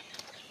just yet.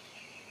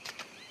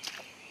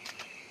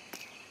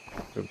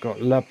 We've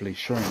got lovely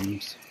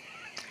shrooms.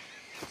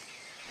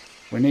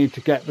 We need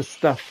to get the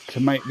stuff to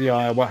make the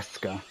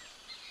ayahuasca.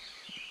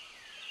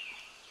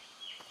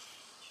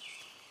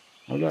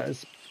 Oh, that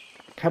is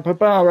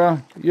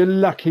capybara. You're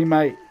lucky,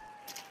 mate.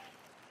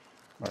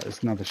 Right,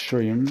 there's another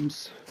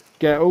shrooms.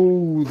 Get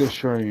all the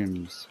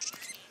shrooms.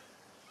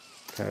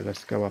 Okay,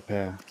 let's go up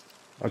here.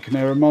 I can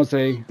hear a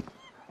mozzie.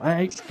 I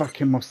hate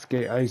fucking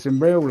mosquitoes in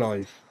real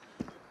life.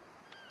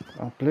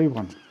 Oh, blue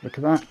one. Look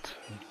at that.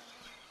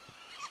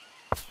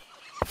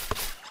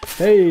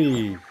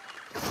 Hey!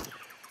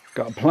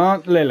 Got a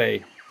plant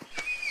lily.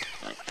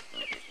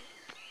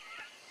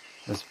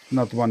 There's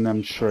another one of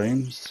them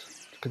shrooms.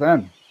 Look at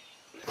them.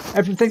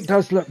 Everything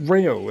does look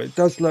real. It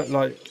does look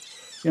like,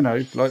 you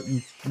know, like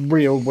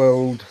real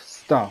world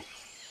stuff.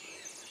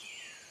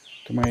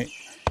 Can we?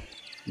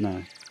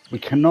 No. We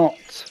cannot.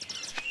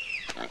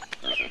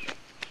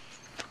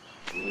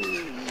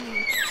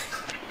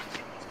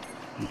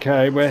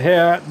 Okay, we're here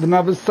at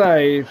another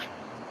save.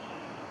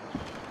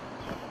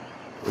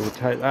 We'll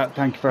take that.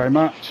 Thank you very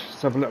much.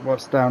 Let's have a look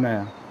what's down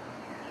here.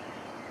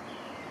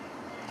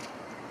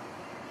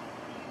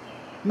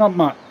 Not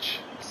much.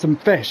 Some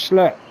fish,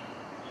 look.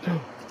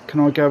 Can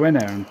I go in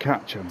there and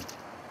catch them?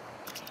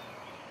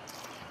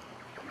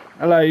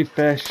 Hello,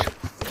 fish.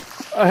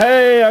 Oh,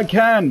 hey, I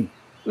can.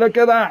 Look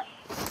at that.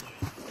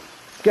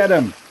 Get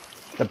them.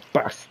 The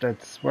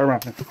bastards. Where are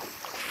they?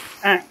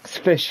 Axe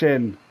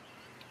fishing.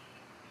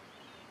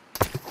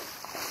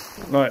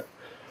 Like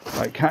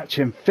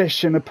catching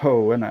fish in a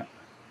pool, isn't it?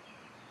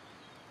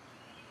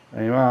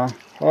 There you are.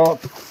 Oh,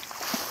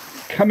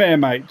 come here,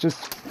 mate.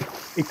 Just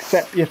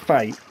accept your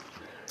fate.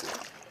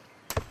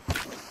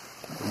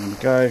 There we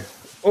go.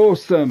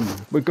 Awesome.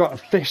 We've got a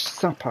fish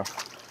supper.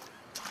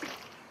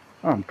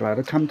 Oh, I'm glad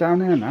I come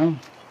down here now.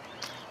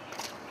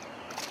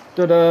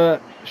 Da-da.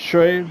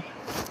 Shroom.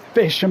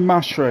 Fish and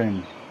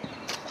mushroom.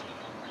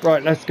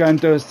 Right, let's go and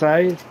do a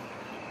save.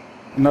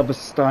 Another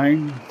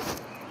stone.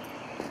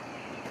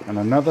 And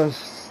another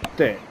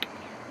stick.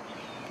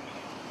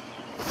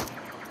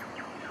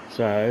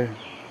 So,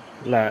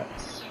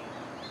 let's...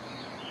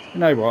 You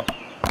know what?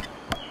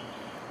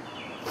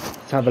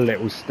 Let's have a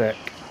little stick.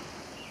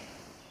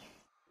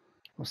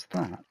 What's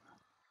that?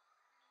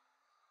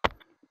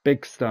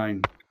 Big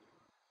stone.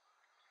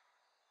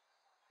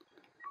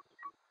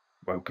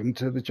 Welcome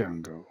to the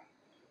jungle.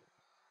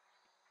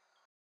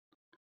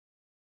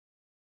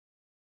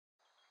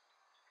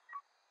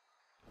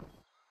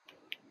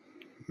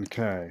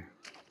 Okay.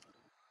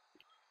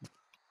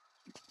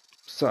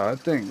 So I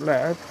think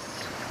let's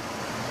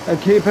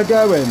And keep her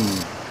going.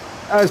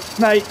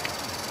 Snake.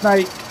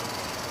 Snake.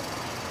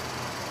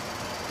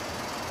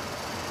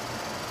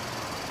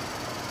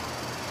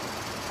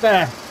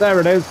 There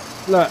it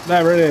is. Look,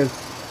 there it is.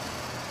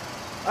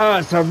 Oh,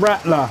 it's a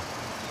rattler.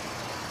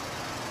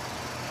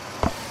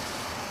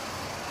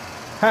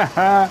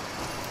 Haha.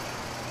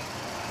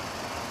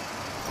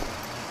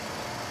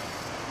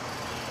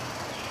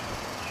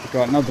 We've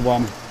got another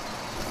one.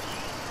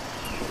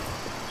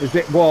 Is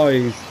it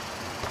wise?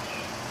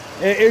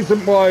 It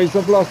isn't wise.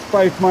 I've lost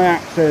both my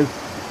axes.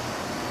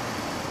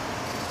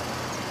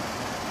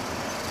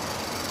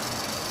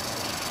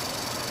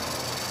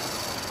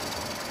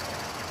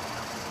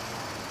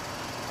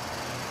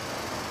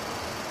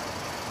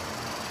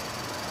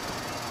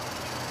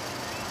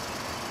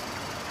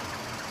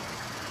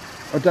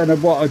 I don't know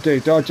what I do.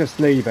 Do I just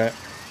leave it?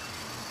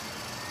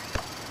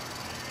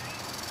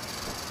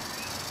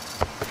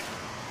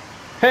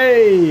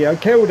 Hey, I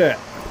killed it.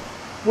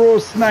 Raw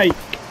snake.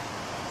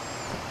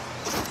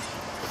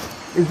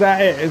 Is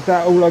that it? Is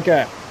that all I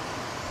get?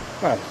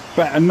 Well, it's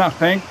better than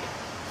nothing.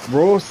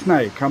 Raw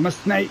snake. I'm a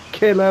snake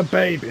killer,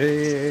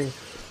 baby.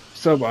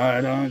 So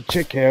why don't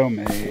you kill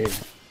me?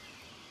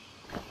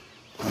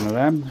 One of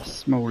them.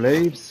 Small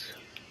leaves.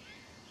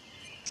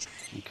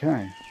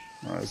 Okay.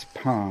 Right, there's a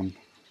palm.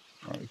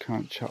 Right, we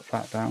can't chop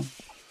that down.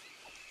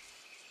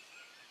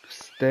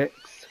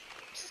 Sticks.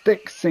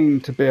 Sticks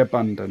seem to be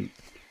abundant.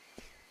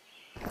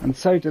 And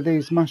so do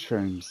these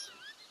mushrooms.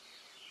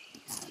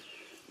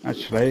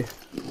 Actually,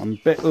 I'm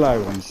a bit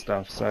low on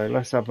stuff, so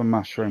let's have a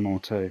mushroom or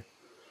two.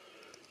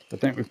 I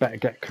think we better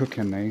get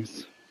cooking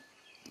these.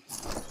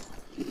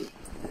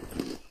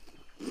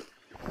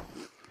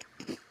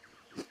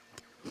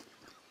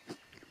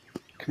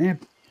 Can you hear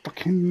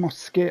fucking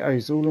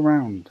mosquitoes all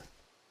around?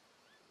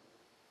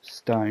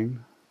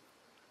 Stone.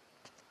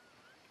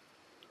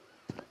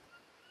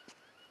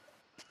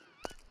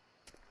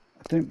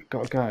 I think we've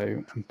got to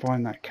go and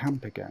find that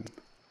camp again.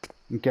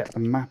 And get the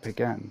map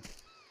again.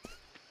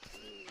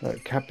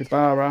 Look,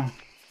 capybara.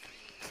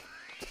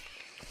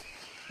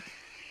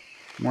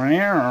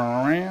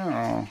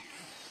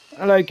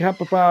 Hello,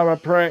 capybara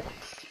pricks.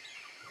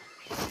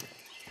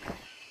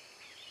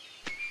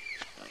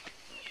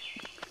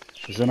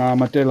 There's an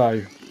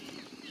armadillo.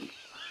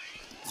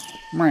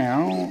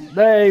 Meow.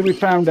 There, we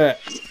found it.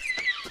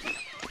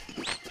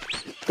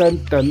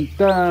 Dun dun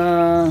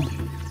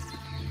dun.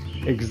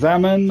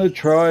 Examine the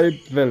tribe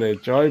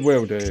village. I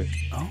will do.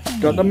 Oh,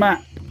 got the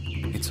map.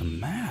 It's a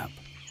map.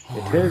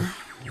 It is.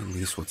 At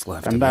least what's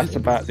left And of that's it.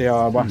 about the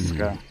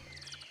ayahuasca.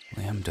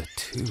 Lambda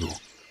 2.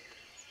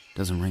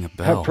 Doesn't ring a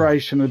bell.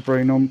 Preparation of the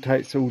brew normally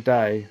takes all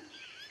day.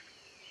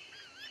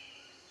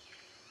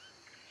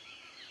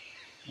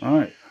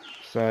 Right,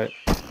 so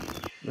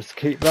let's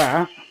keep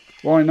that.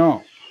 Why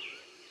not?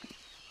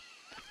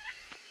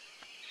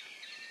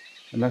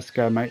 And let's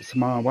go make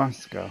some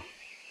ayahuasca.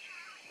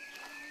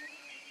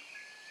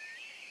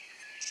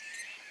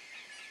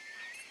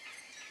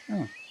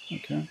 Oh,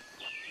 okay.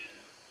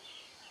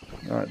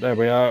 Right, there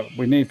we are.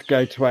 We need to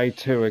go to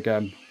A2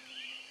 again.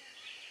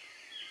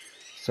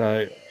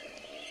 So,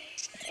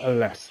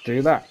 let's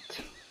do that.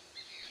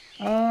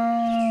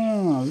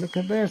 Ah, look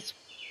at this.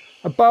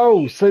 A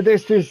bowl. So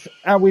this is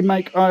how we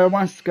make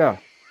ayahuasca.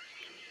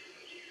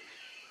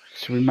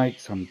 Should we make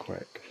some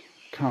quick?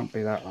 Can't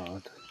be that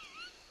hard.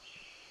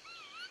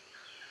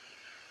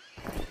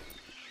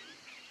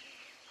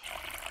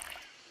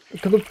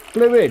 Look at the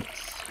fluids.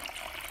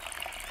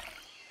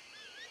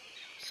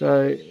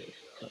 So,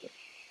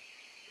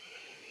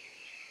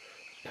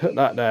 put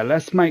that there.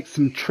 Let's make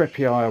some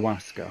trippy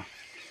ayahuasca.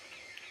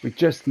 We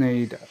just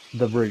need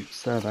the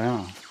roots. There they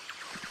are.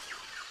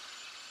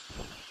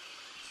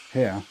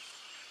 Here.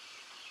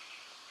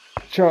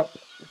 Chop.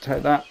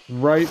 Take that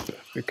rope,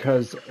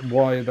 because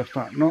why the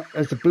fuck not?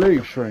 There's a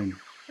blue shroom.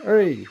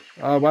 Hey,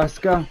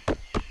 ayahuasca.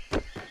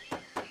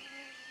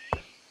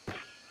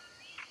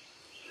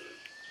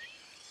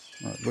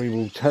 Right, we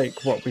will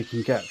take what we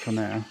can get for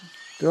now.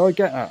 Did I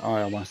get that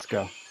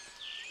ayahuasca?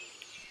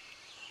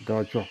 Did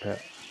I drop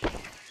it?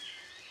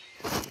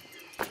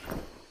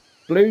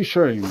 Blue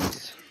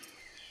shrooms.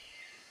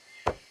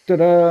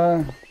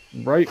 Ta-da!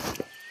 Rope.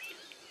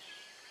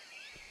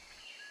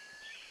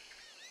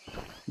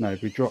 No,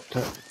 we dropped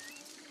it.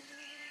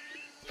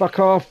 Fuck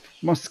off,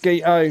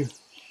 mosquito.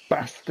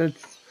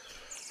 Bastards.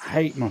 I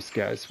hate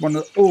mosquitoes. One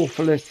of the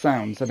awfulest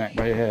sounds, isn't it,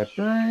 right here?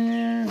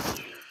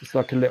 It's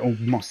like a little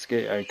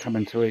mosquito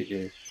coming to eat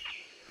you.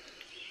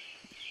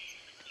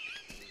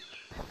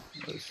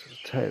 Let's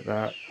take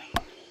that.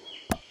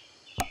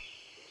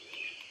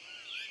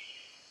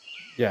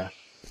 Yeah.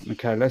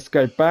 Okay, let's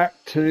go back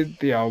to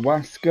the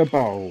ayahuasca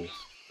bowl.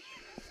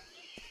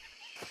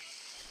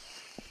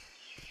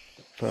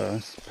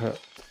 First, put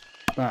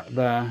that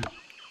there.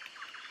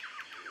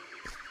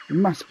 We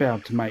must be able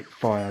to make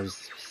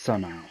fires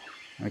somehow.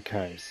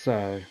 Okay,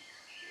 so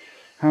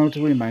how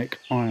do we make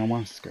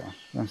ayahuasca?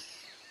 That's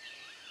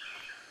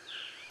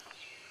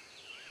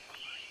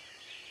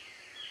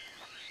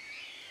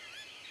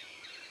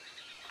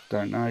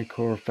don't know.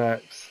 Core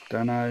effects,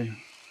 don't know.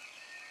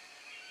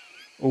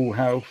 all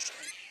health,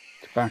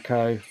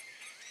 tobacco.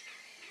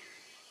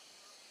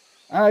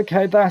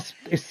 Okay,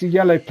 it's the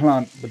yellow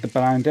plant with the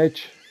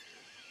bandage.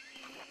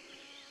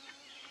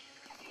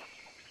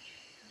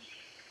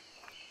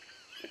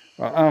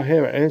 Right, oh,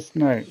 here it is.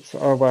 Notes.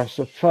 Oh, well,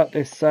 so fuck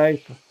this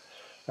safe.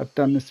 I've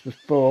done this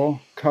before.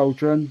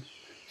 Cauldron.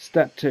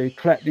 Step 2,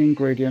 collect the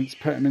ingredients,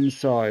 put them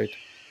inside.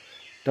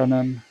 Done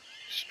them.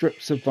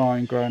 Strips of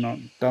vine growing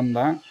on. Done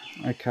that.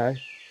 Okay.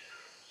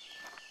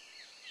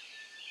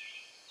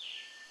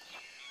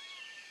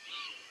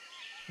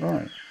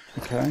 Right.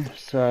 Okay.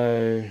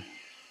 So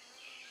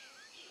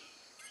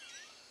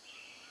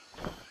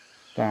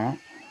that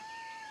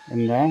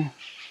in there.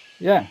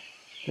 Yeah.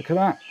 Look at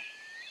that.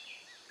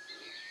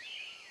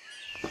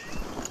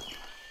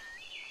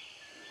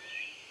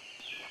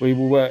 We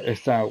will work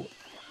this out.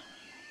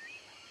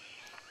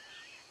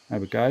 There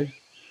we go.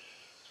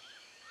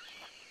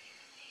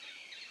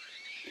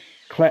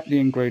 Collect the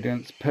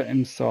ingredients, put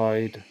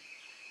inside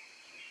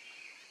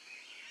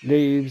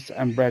leaves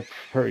and red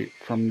fruit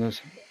from the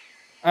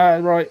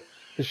the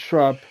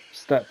shrub.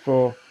 Step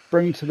 4,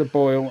 bring to the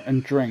boil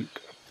and drink.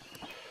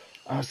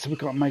 So we've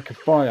got to make a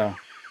fire.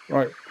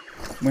 Right,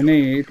 we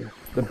need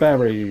the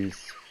berries.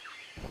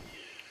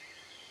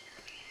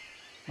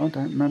 I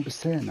don't remember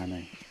seeing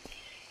any.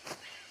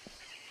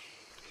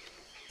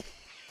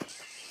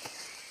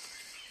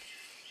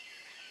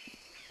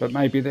 But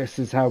maybe this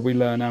is how we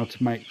learn how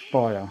to make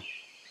fire.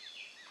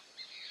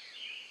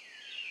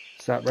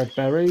 Is that red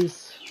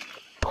berries?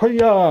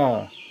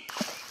 Hiya!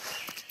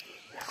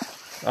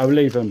 I'll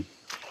leave them.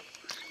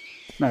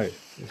 No,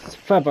 it's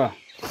feather.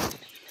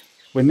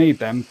 We need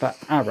them for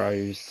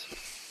arrows.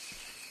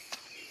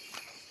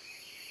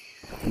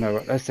 You know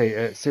what, let's eat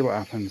it, see what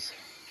happens.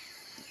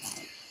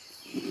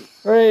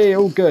 Hey,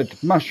 all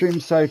good.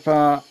 Mushrooms so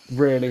far,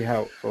 really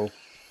helpful.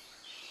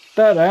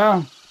 There they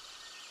are.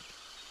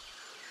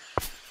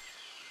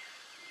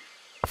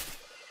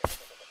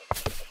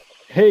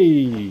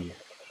 Hey!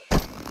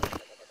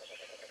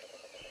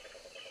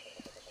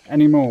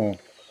 Any more?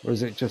 Or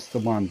is it just the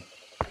one?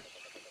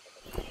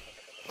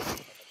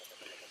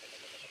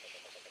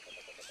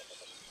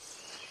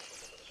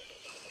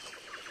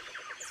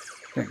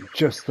 I think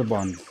just the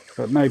one.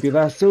 But maybe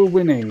that's all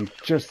we need.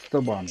 Just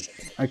the one.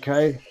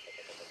 Okay.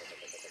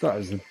 That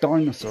is a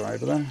dinosaur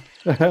over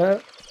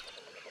there.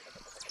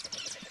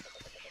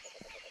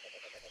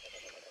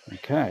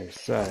 Okay,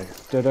 so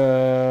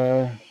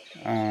ta-da,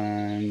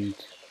 and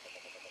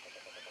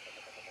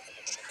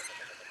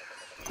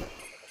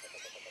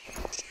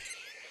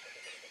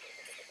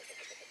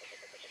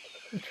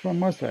which one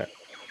was it?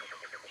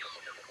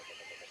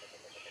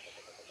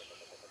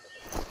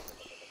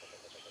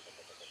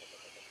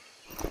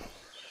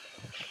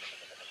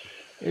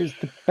 Is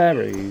the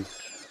berries.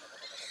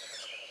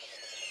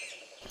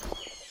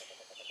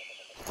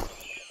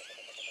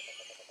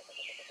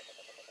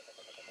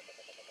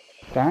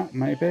 That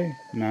maybe?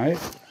 No.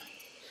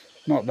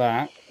 Not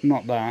that.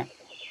 Not that.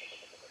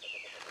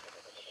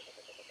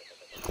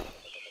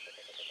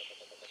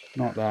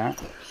 Not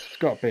that. It's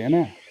got to be in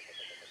it.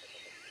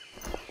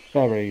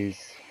 Berries.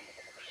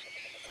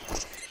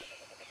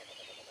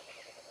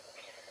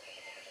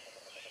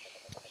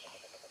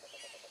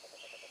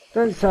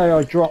 Don't say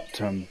I dropped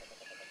them.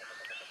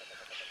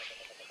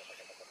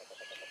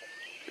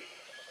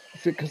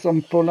 Is it because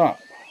I'm full up?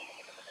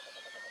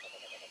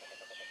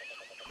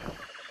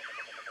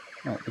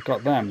 Oh, we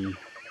got them.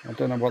 I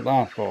don't know what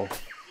they're for.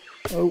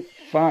 Oh,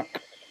 fuck.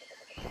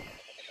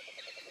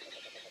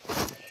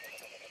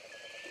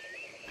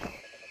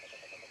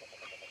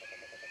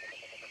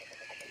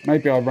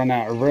 Maybe I run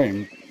out of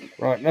room.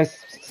 Right, let's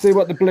see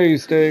what the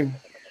blues do.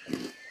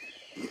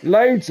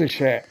 Loads of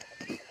shit.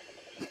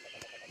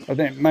 I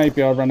think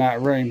maybe I run out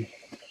of room.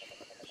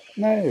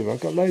 No,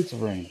 I've got loads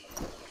of room.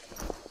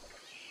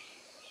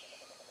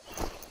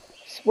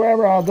 So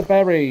where are the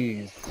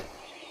berries?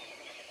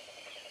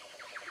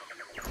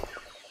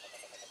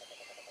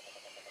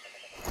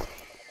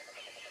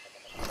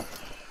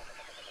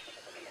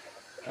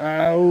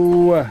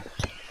 Oh.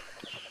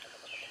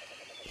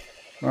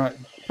 Right,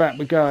 back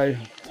we go.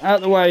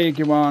 Out the way,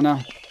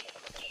 iguana.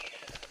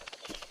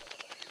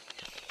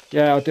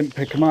 Yeah, I didn't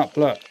pick them up,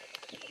 look.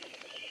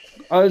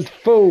 I was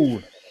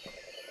full.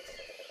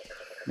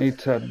 Need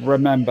to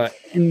remember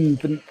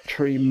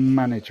inventory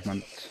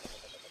management.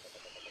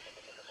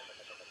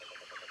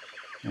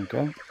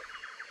 Okay.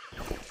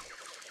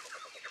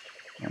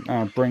 And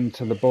now bring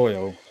to the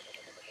boil.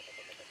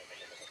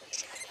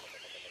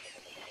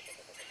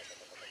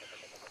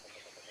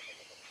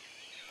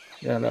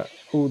 Yeah, look,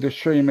 all the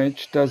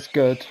shroomage does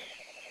good.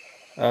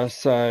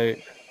 So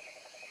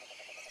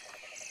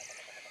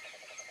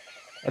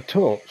a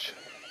torch,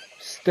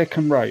 stick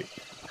and rope.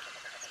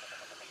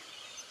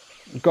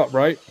 We've got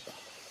rope.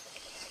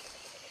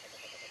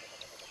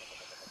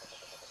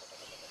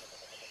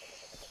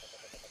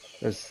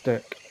 There's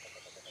stick.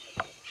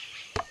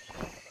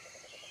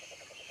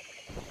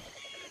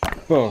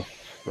 Buff.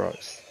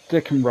 Right,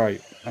 stick and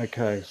rope.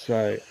 Okay,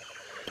 so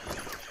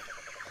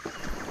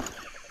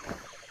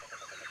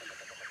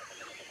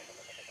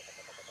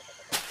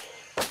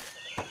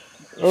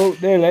Oh,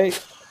 nearly.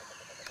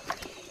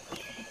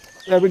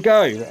 There we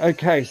go.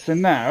 Okay, so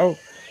now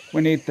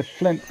we need the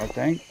flint, I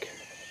think.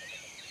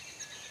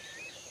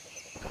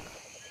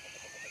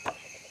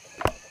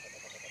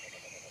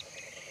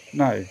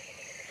 No.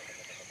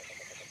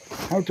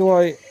 How do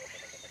I...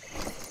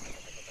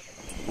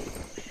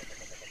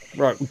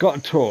 Right, we've got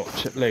a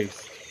torch at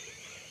least.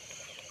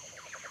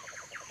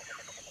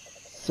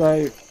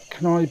 So,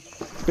 can I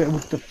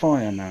build the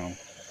fire now?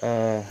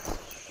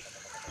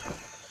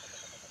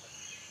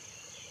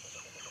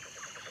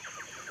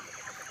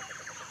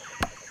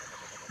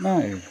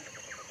 No.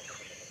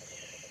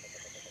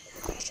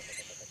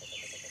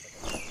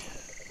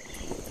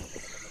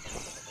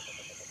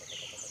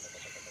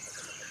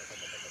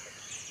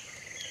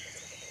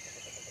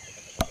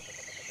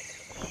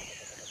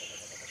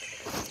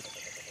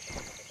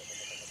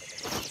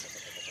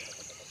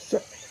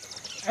 So,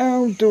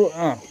 how do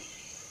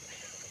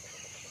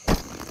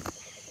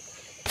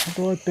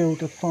I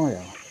build a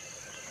fire?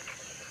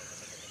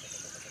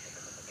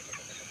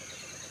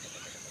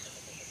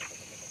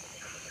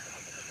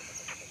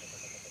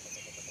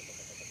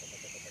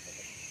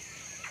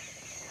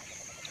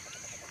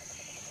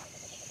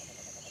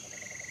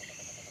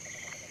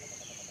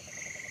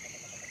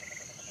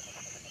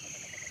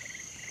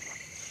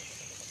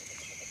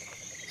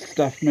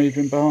 Stuff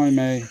moving behind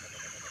me.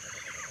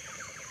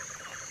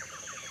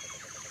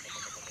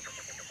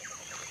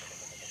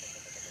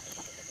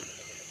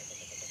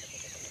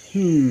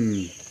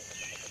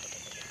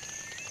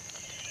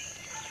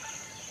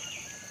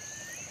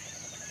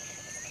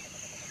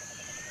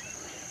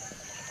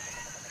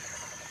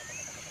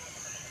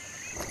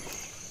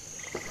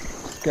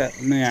 Let's get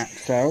the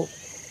axe out.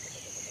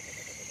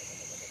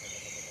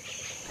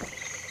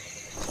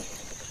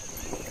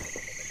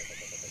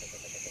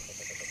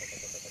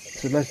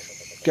 So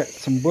let's get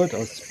some wood,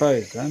 I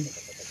suppose, then.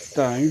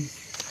 Stone.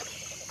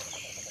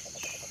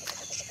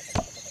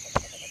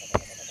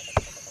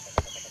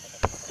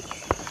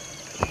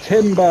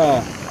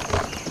 Timber.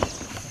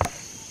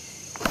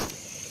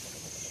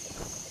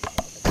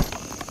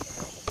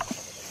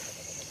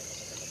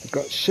 We've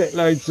got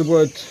shitloads of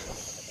wood.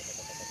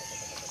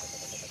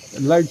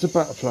 And loads of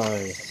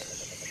butterflies.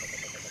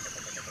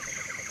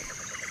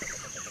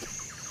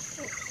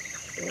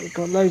 We've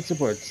got loads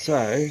of wood,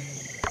 so...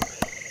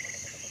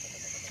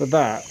 For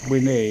that,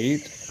 we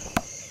need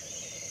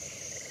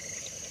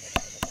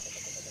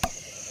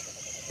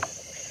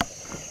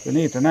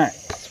an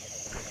axe.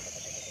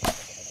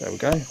 There we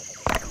go.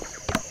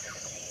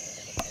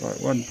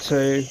 Right, 1,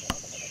 2.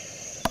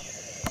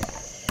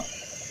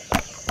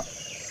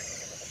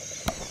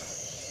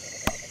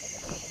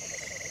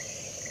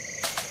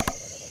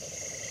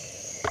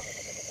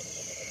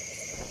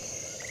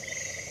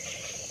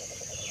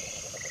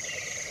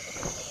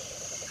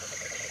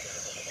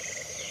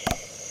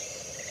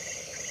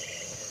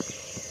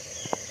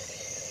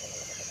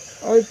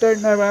 I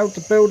don't know how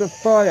to build a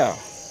fire.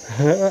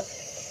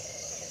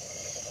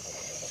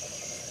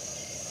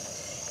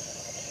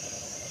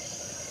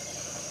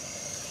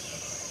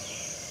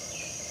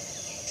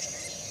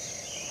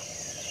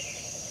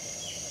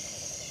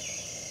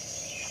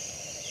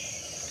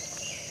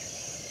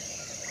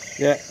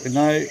 Yeah, we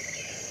know.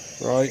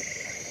 Right.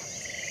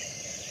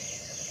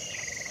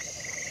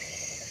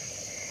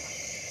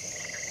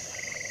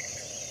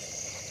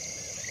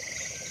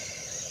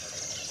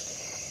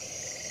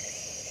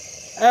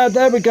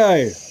 There we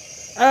go.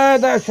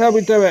 That's how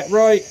we do it.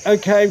 Right,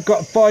 okay, we've got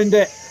to find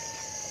it.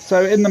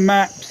 So in the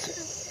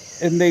maps,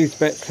 in these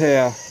bits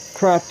here,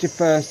 craft your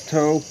first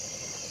tool.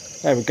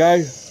 There we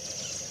go.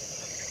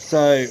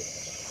 So,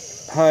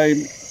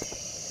 home.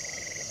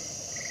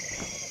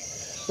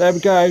 There we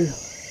go.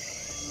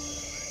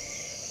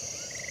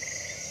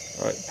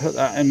 Right, put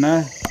that in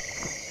there.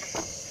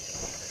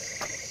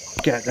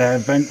 Get there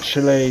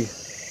eventually.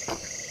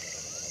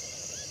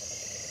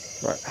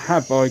 Right,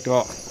 have I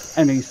got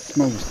any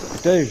small stick? I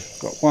do,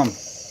 got one.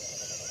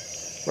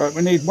 Right,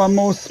 we need one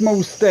more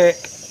small stick.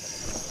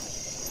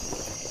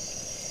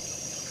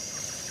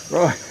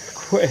 Right,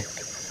 quick.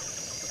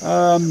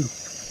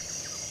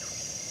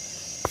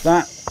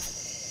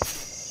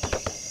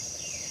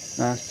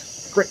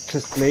 That's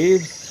Frictus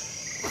leaves.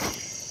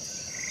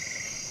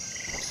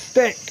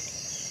 Stick.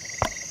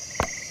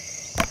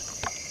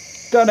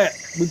 Done it,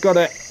 we got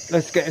it.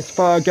 Let's get this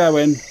fire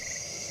going.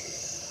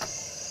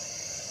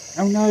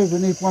 Oh no, we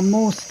need one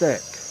more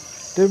stick.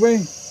 Do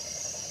we?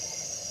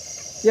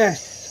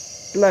 Yes.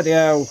 Bloody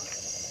hell.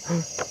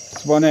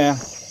 There's one here.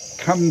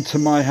 Come to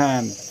my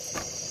hand.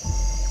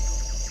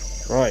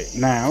 Right,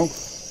 now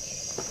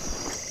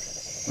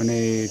we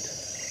need...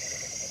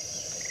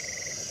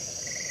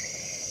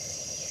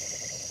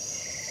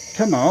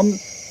 Come on.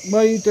 What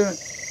are you doing?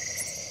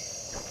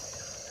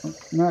 Oh,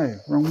 no,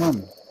 wrong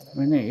one.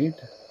 We need...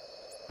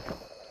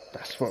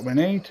 That's what we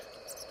need.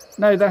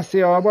 No, that's the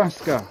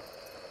ayahuasca.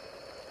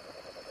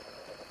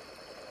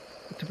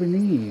 What do we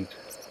need?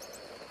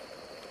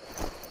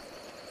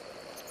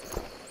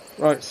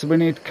 Right, so we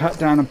need to cut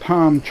down a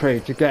palm tree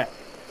to get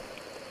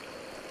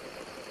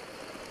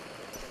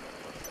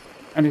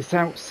And it's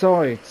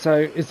outside, so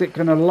is it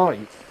going to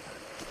light?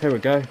 Here we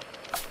go.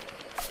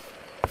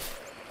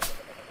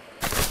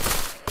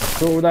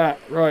 All that.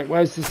 Right,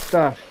 where's the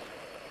stuff?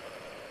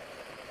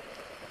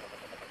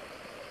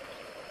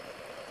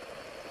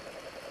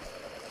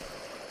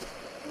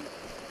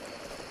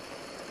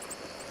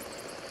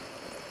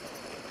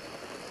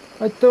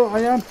 I thought I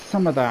had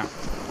some of that.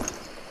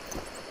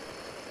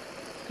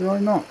 Did I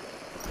not?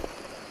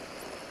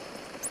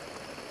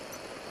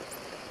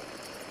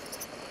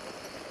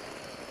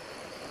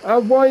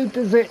 Why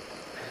does it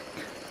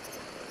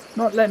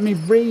not let me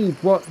read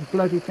what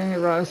bloody thing it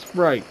is?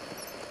 Right.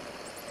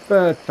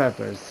 Bird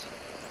feathers.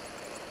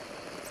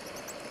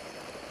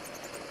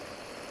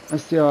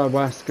 That's the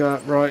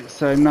ayahuasca. Right,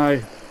 so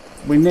no.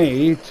 We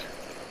need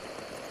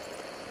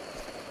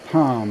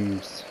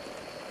palms.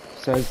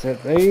 So is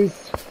it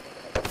these?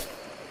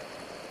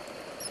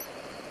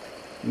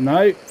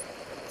 No.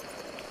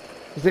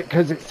 Is it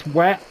because it's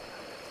wet?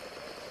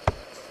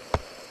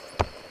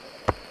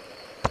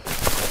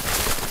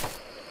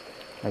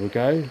 There we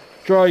go.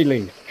 Dry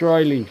leaf,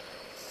 dry leaf.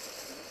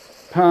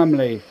 Palm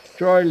leaf,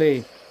 dry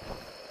leaf.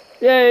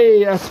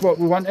 Yay, that's what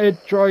we wanted.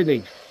 Dry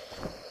leaf.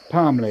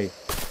 Palm leaf.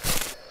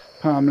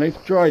 Palm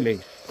leaf, dry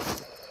leaf.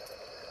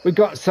 We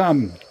got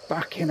some.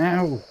 Fucking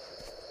hell.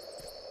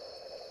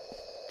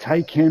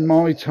 Taking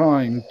my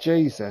time.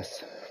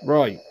 Jesus.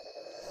 Right.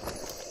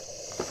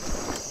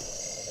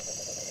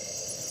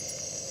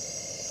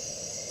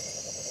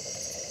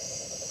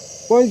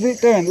 What is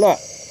it doing? Look.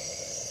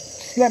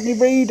 Just let me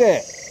read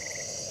it.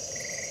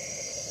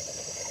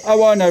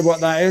 Oh, I know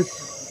what that is.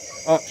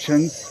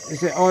 Options.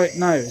 Is it eye?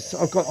 No,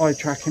 I've got eye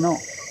tracking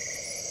off.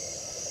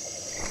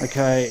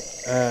 Okay.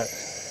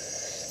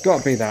 It's got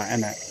to be that,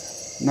 isn't it?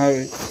 No,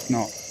 it's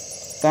not.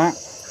 That.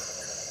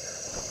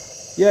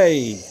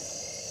 Yay.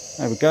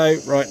 There we go.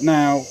 Right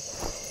now.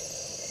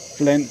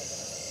 Flint.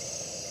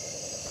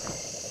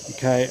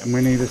 Okay, and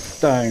we need a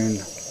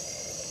stone.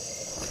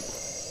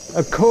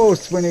 Of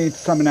course we need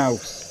something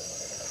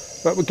else.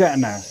 But we're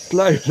getting there.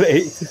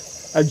 Slowly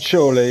and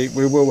surely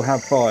we will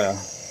have fire.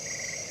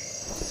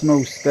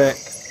 Small stick.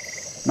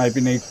 Maybe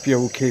need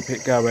fuel, keep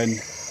it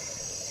going.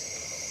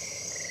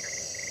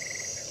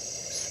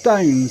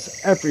 Stones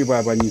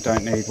everywhere when you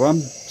don't need one.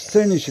 As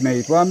soon as you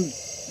need one,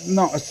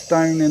 not a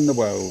stone in the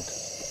world.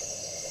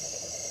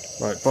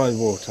 Right, by the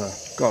water.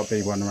 Got to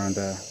be one around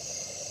there.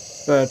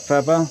 Bird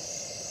feather.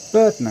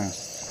 Bird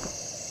nest.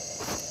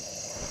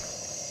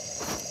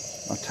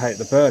 I'll take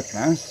the bird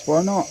nest,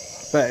 why not?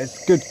 Bet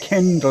it's good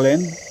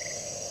kindling.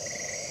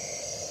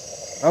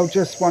 Oh,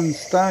 just one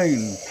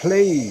stone,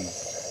 please.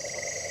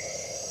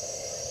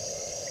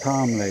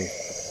 Palm leaf.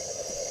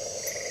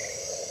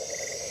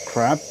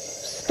 Crab.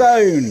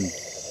 Stone.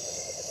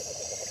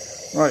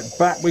 Right,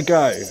 back we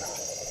go.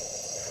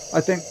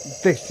 I think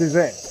this is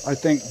it. I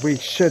think we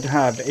should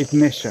have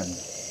ignition.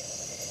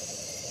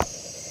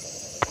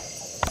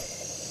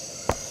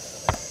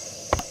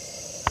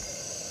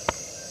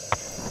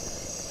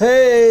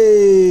 Hey!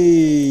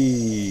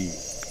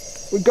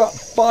 We got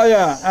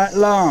fire at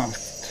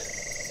last.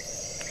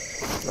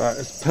 Right,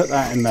 let's put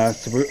that in there.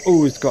 So we've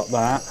always got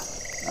that.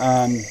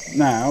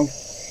 Now,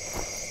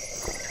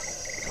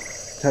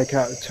 take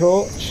out the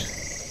torch.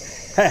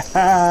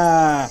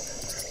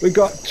 We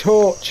got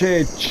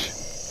torchage.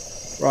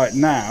 Right,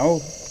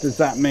 now, does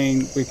that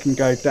mean we can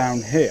go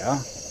down here?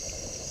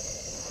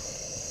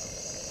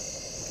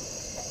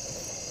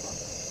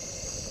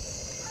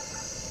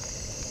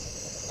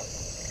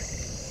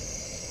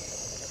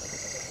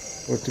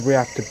 Or do we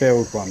have to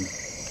build one?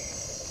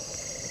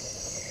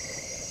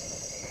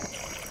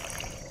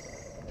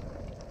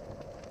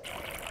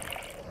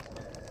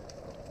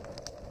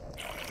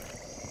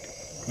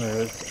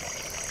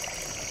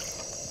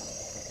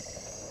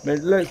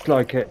 It looks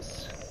like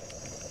it's...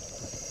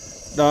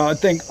 No, I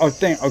think I've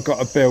got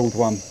to build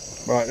one.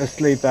 Right, let's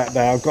leave that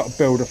there. I've got to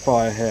build a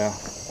fire here.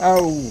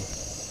 Oh!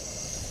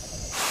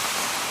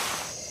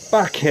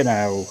 Fucking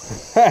hell!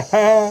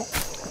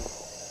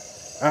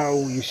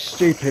 Oh, you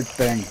stupid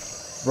thing.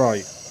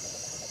 Right.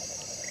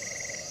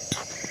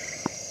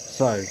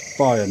 So,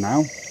 fire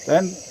now.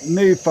 Then,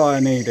 new fire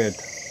needed.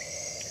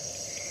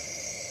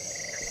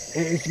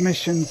 It is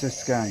missions,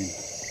 this game.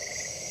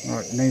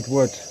 Right, need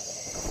wood.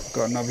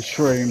 Got another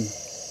shroom.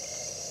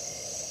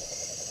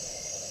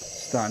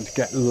 Starting to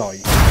get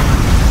light.